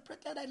homes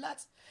separated like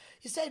that.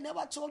 He said he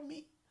never told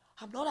me.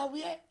 I'm not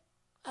aware.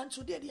 And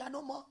today they are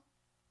no more.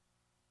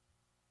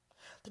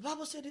 The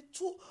Bible said the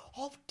two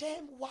of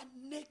them were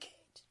naked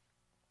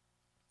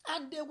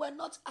and they were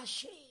not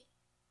ashamed.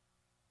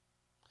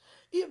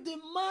 If the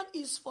man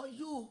is for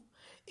you,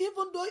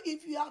 even though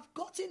if you have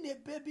gotten a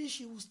baby,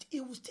 he will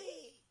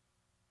stay.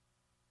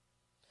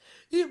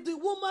 If the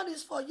woman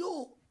is for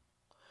you,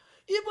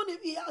 even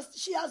if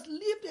she has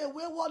lived a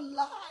wayward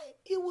life,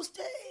 he will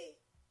stay.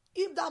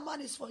 If that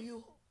man is for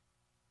you,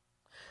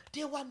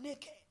 they were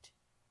naked.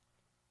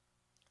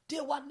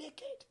 They were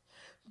naked.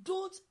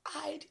 Don't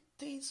hide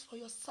things for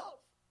yourself.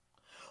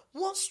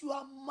 Once you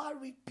are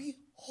married, be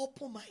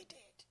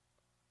open-minded.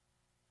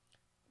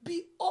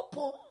 Be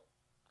open.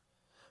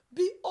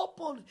 Be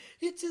open.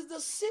 It is the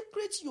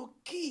secret you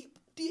keep.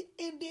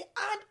 In the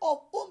hand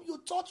of whom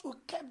you thought you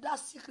kept that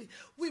secret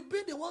will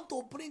be the one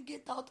to bring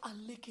it out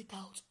and leak it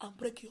out and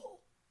break you home.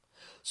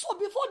 So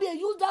before they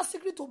use that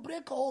secret to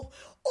break home,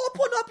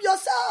 open up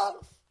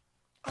yourself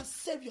and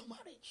save your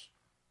marriage.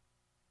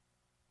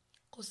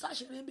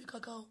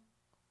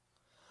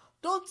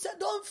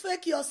 Don't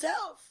fake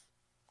yourself.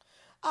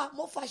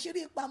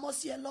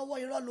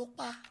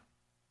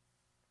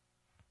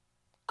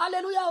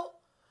 Hallelujah.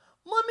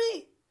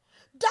 Mommy,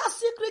 that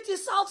secret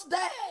is out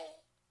there.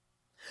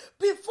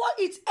 Before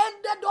it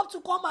ended up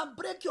to come and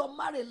break your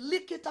marriage,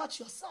 leak it out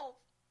yourself.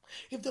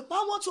 If the man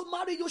wants to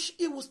marry you,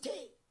 he will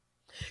stay.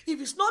 If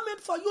it's not meant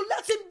for you,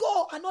 let him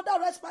go. Another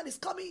right man is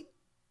coming.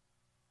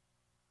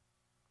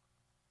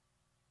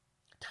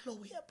 The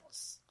Lord will help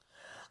us.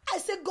 I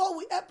say God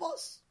will help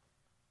us.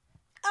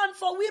 And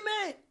for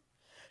women,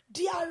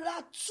 there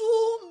are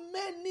too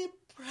many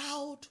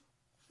proud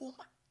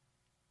women.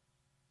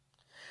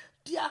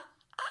 Their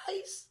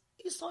eyes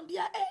is on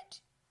their head.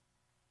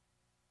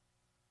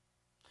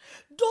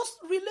 Those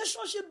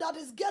relationships that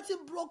is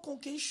getting broken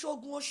kì í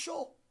ṣogun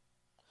oṣó,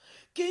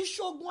 kì í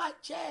ṣogun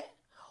àjẹ́,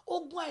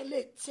 ogun àìlè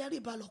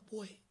tẹríba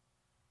lọ́pọ̀ ẹ̀.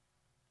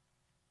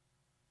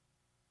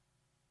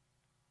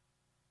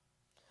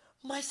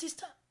 My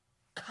sister,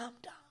 calm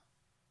down.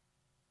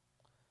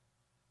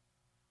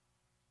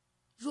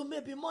 You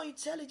may be more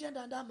intelligent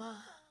than that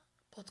man,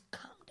 but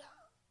calm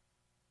down.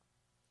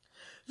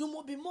 You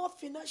may be more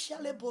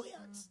financially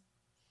buoyant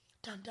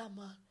than that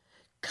man.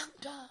 Calm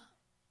down.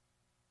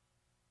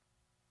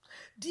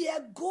 The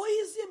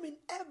egoism in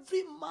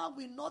every man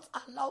will not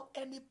allow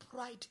any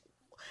proud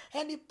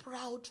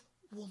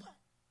woman.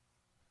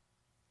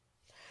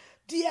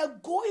 The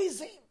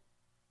egoism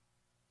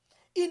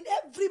in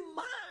every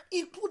man,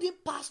 including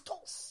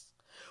pastors,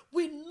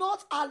 will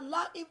not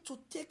allow him to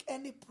take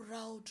any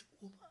proud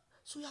woman.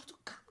 So you have to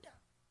calm down.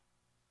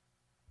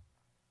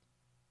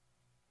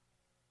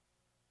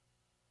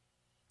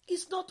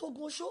 It's not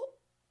Ogosho.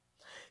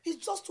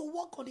 It's just to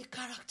work on the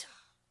character.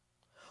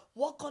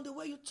 Work on the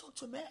way you talk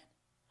to men.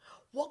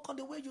 Work on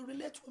the way you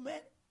relate to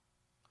men.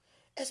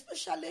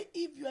 Especially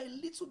if you are a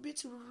little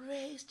bit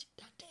raised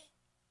that day.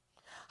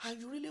 And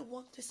you really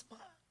want this man.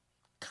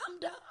 Calm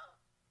down.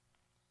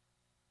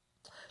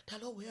 The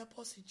Lord will help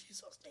us in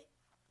Jesus' name.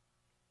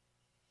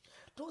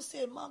 Don't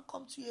say a man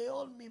come to you,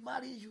 all me,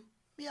 marry you.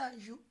 Me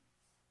and you.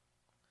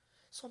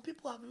 Some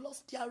people have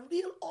lost their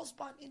real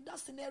husband in that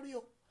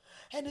scenario.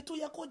 And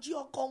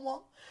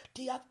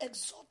they have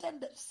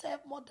exalted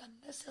themselves more than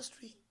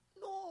necessary.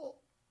 No.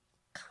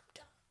 Calm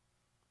down.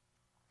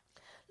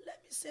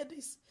 Let me say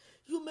this.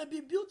 You may be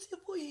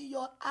beautiful in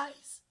your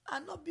eyes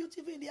and not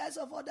beautiful in the eyes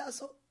of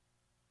others.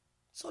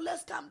 So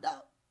let's calm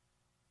down.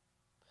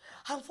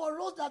 And for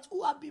us that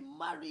who have been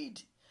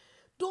married,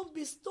 don't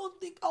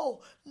think,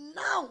 oh,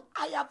 now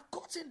I have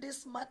gotten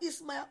this man.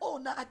 It's my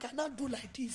own. Now I cannot do like this.